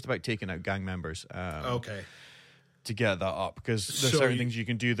 I think it's just about taking out gang members. Okay. To get that up, because there's So certain things you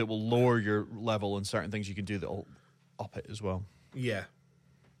can do that will lower your level, and certain things you can do that will up it as well. Yeah.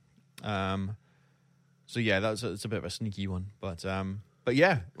 So yeah, it's a bit of a sneaky one, but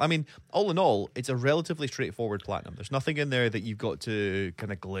yeah, I mean, all in all, it's a relatively straightforward platinum. There's nothing in there that you've got to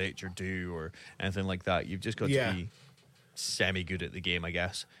kind of glitch or do or anything like that. You've just got to be semi good at the game, I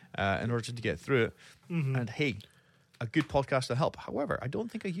guess, in order to get through it. Mm-hmm. And hey, a good podcast to help. However, I don't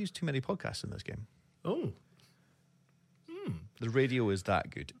think I used too many podcasts in this game. Oh. The radio is that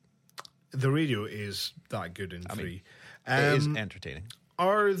good. The radio is that good in 3. It is entertaining.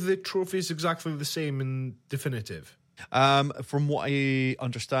 Are the trophies exactly the same in Definitive? From what I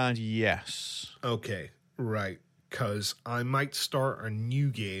understand, yes. Okay, right. Because I might start a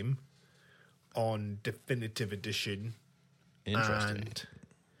new game on Definitive Edition. Interesting.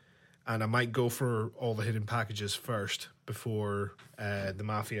 And I might go for all the hidden packages first before the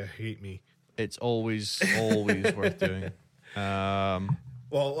Mafia hate me. It's always worth doing.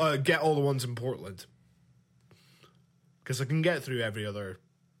 Get all the ones in Portland. Because I can get through every other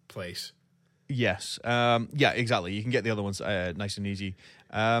place. Yes. Yeah, exactly. You can get the other ones nice and easy.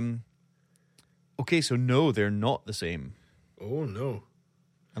 Okay, so no, they're not the same. Oh, no.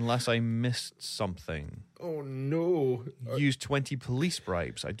 Unless I missed something. Oh, no. Use 20 police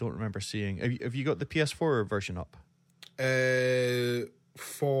bribes. I don't remember seeing. Have you got the PS4 version up? I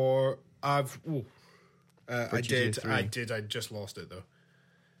did. GTA3. I did. I just lost it though.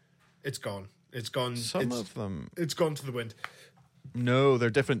 It's gone. It's gone. Some of them. It's gone to the wind. No, they're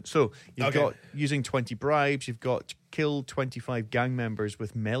different. So you've Okay. got using 20 bribes. You've got kill 25 gang members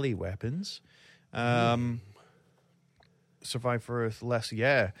with melee weapons. Survive with less.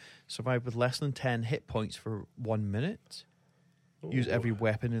 Yeah, survive with less than 10 hit points for 1 minute. Use every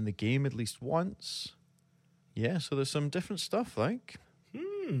weapon in the game at least once. Yeah, so there's some different stuff. Like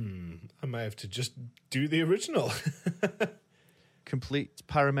I might have to just do the original. complete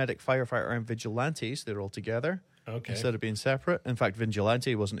paramedic, firefighter, and vigilantes. They're all together. Okay. Instead of being separate. In fact,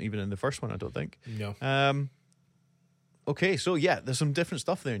 vigilante wasn't even in the first one, I don't think. No. Okay, so yeah, there's some different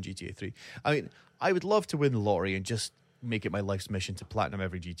stuff there in GTA 3. I mean, I would love to win the lottery and just make it my life's mission to platinum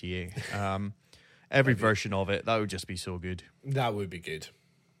every GTA. Every version of it. That would just be so good. That would be good.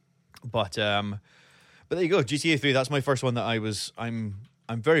 But there you go, GTA 3. That's my first one that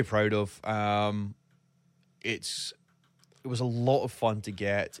I'm very proud of. It was a lot of fun to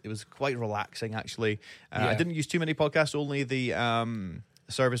get. It was quite relaxing, actually. I didn't use too many podcasts, only the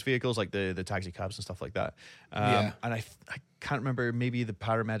service vehicles, like the taxi cabs and stuff like that. And I can't remember, maybe the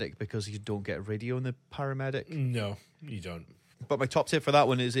paramedic, because you don't get radio in the paramedic. No, you don't. But my top tip for that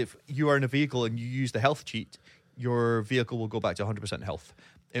one is if you are in a vehicle and you use the health cheat, your vehicle will go back to 100% health.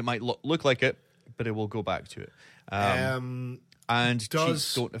 It might look like it, but it will go back to it. And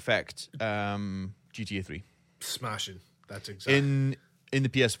cheats don't affect GTA 3. Smashing. That's exactly In the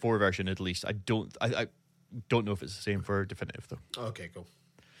PS4 version, at least. I don't know if it's the same for Definitive though. Okay, cool.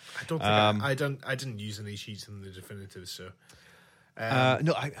 I don't think I didn't use any cheats in the Definitive, so.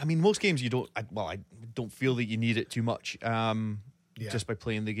 No, I mean most games you don't. I don't feel that you need it too much. Just by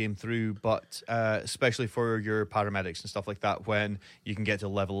playing the game through, but especially for your paramedics and stuff like that, when you can get to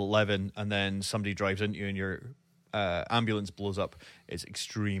level 11 and then somebody drives into you and your ambulance blows up, it's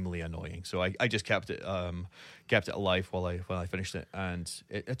extremely annoying. So I just kept it alive while I finished it, and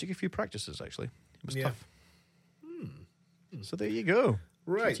it took a few practices actually. It was tough. So there you go.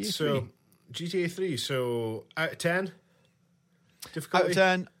 Right, GTA 3. so GTA 3. So out of 10, Out difficulty. of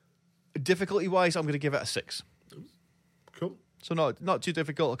 10, difficulty wise, I'm going to give it a 6. Cool. So not too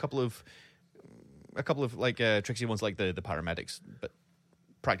difficult. A couple of like tricksy ones like the paramedics, but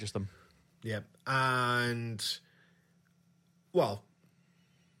practice them. Yeah, and well,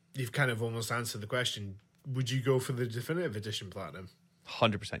 you've kind of almost answered the question. Would you go for the Definitive Edition Platinum?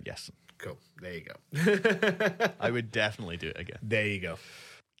 100% yes. Cool. There you go. I would definitely do it again. There you go.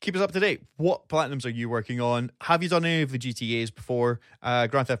 Keep us up to date. What platinums are you working on? Have you done any of the GTAs before?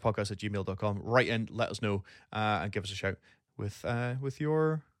 GrandTheftPodcast@gmail.com. Write in, let us know, and give us a shout. with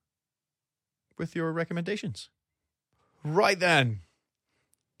your recommendations. Right then,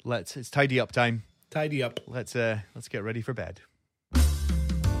 it's tidy up time. Tidy up. Let's get ready for bed.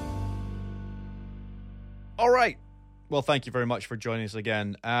 All right. Well, thank you very much for joining us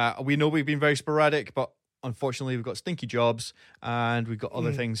again. We know we've been very sporadic, but unfortunately we've got stinky jobs and we've got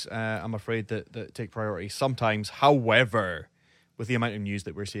other things, I'm afraid, that take priority sometimes. However, with the amount of news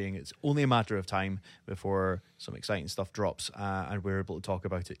that we're seeing, it's only a matter of time before some exciting stuff drops and we're able to talk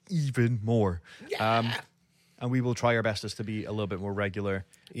about it even more. Yeah. And we will try our bestest to be a little bit more regular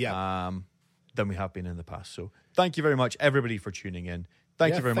than we have been in the past. So thank you very much, everybody, for tuning in.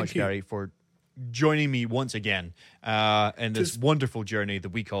 Thank you very much, Gary, for joining me once again in this wonderful journey that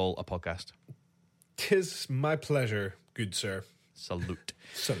we call a podcast. 'Tis my pleasure, good sir. Salute.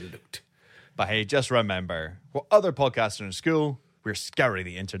 Salute. But hey, just remember, what other podcasts are in school, we're scouring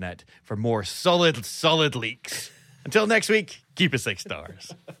the internet for more solid leaks. Until next week, keep it 6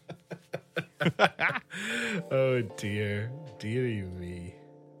 stars. Oh dear. Dearie me.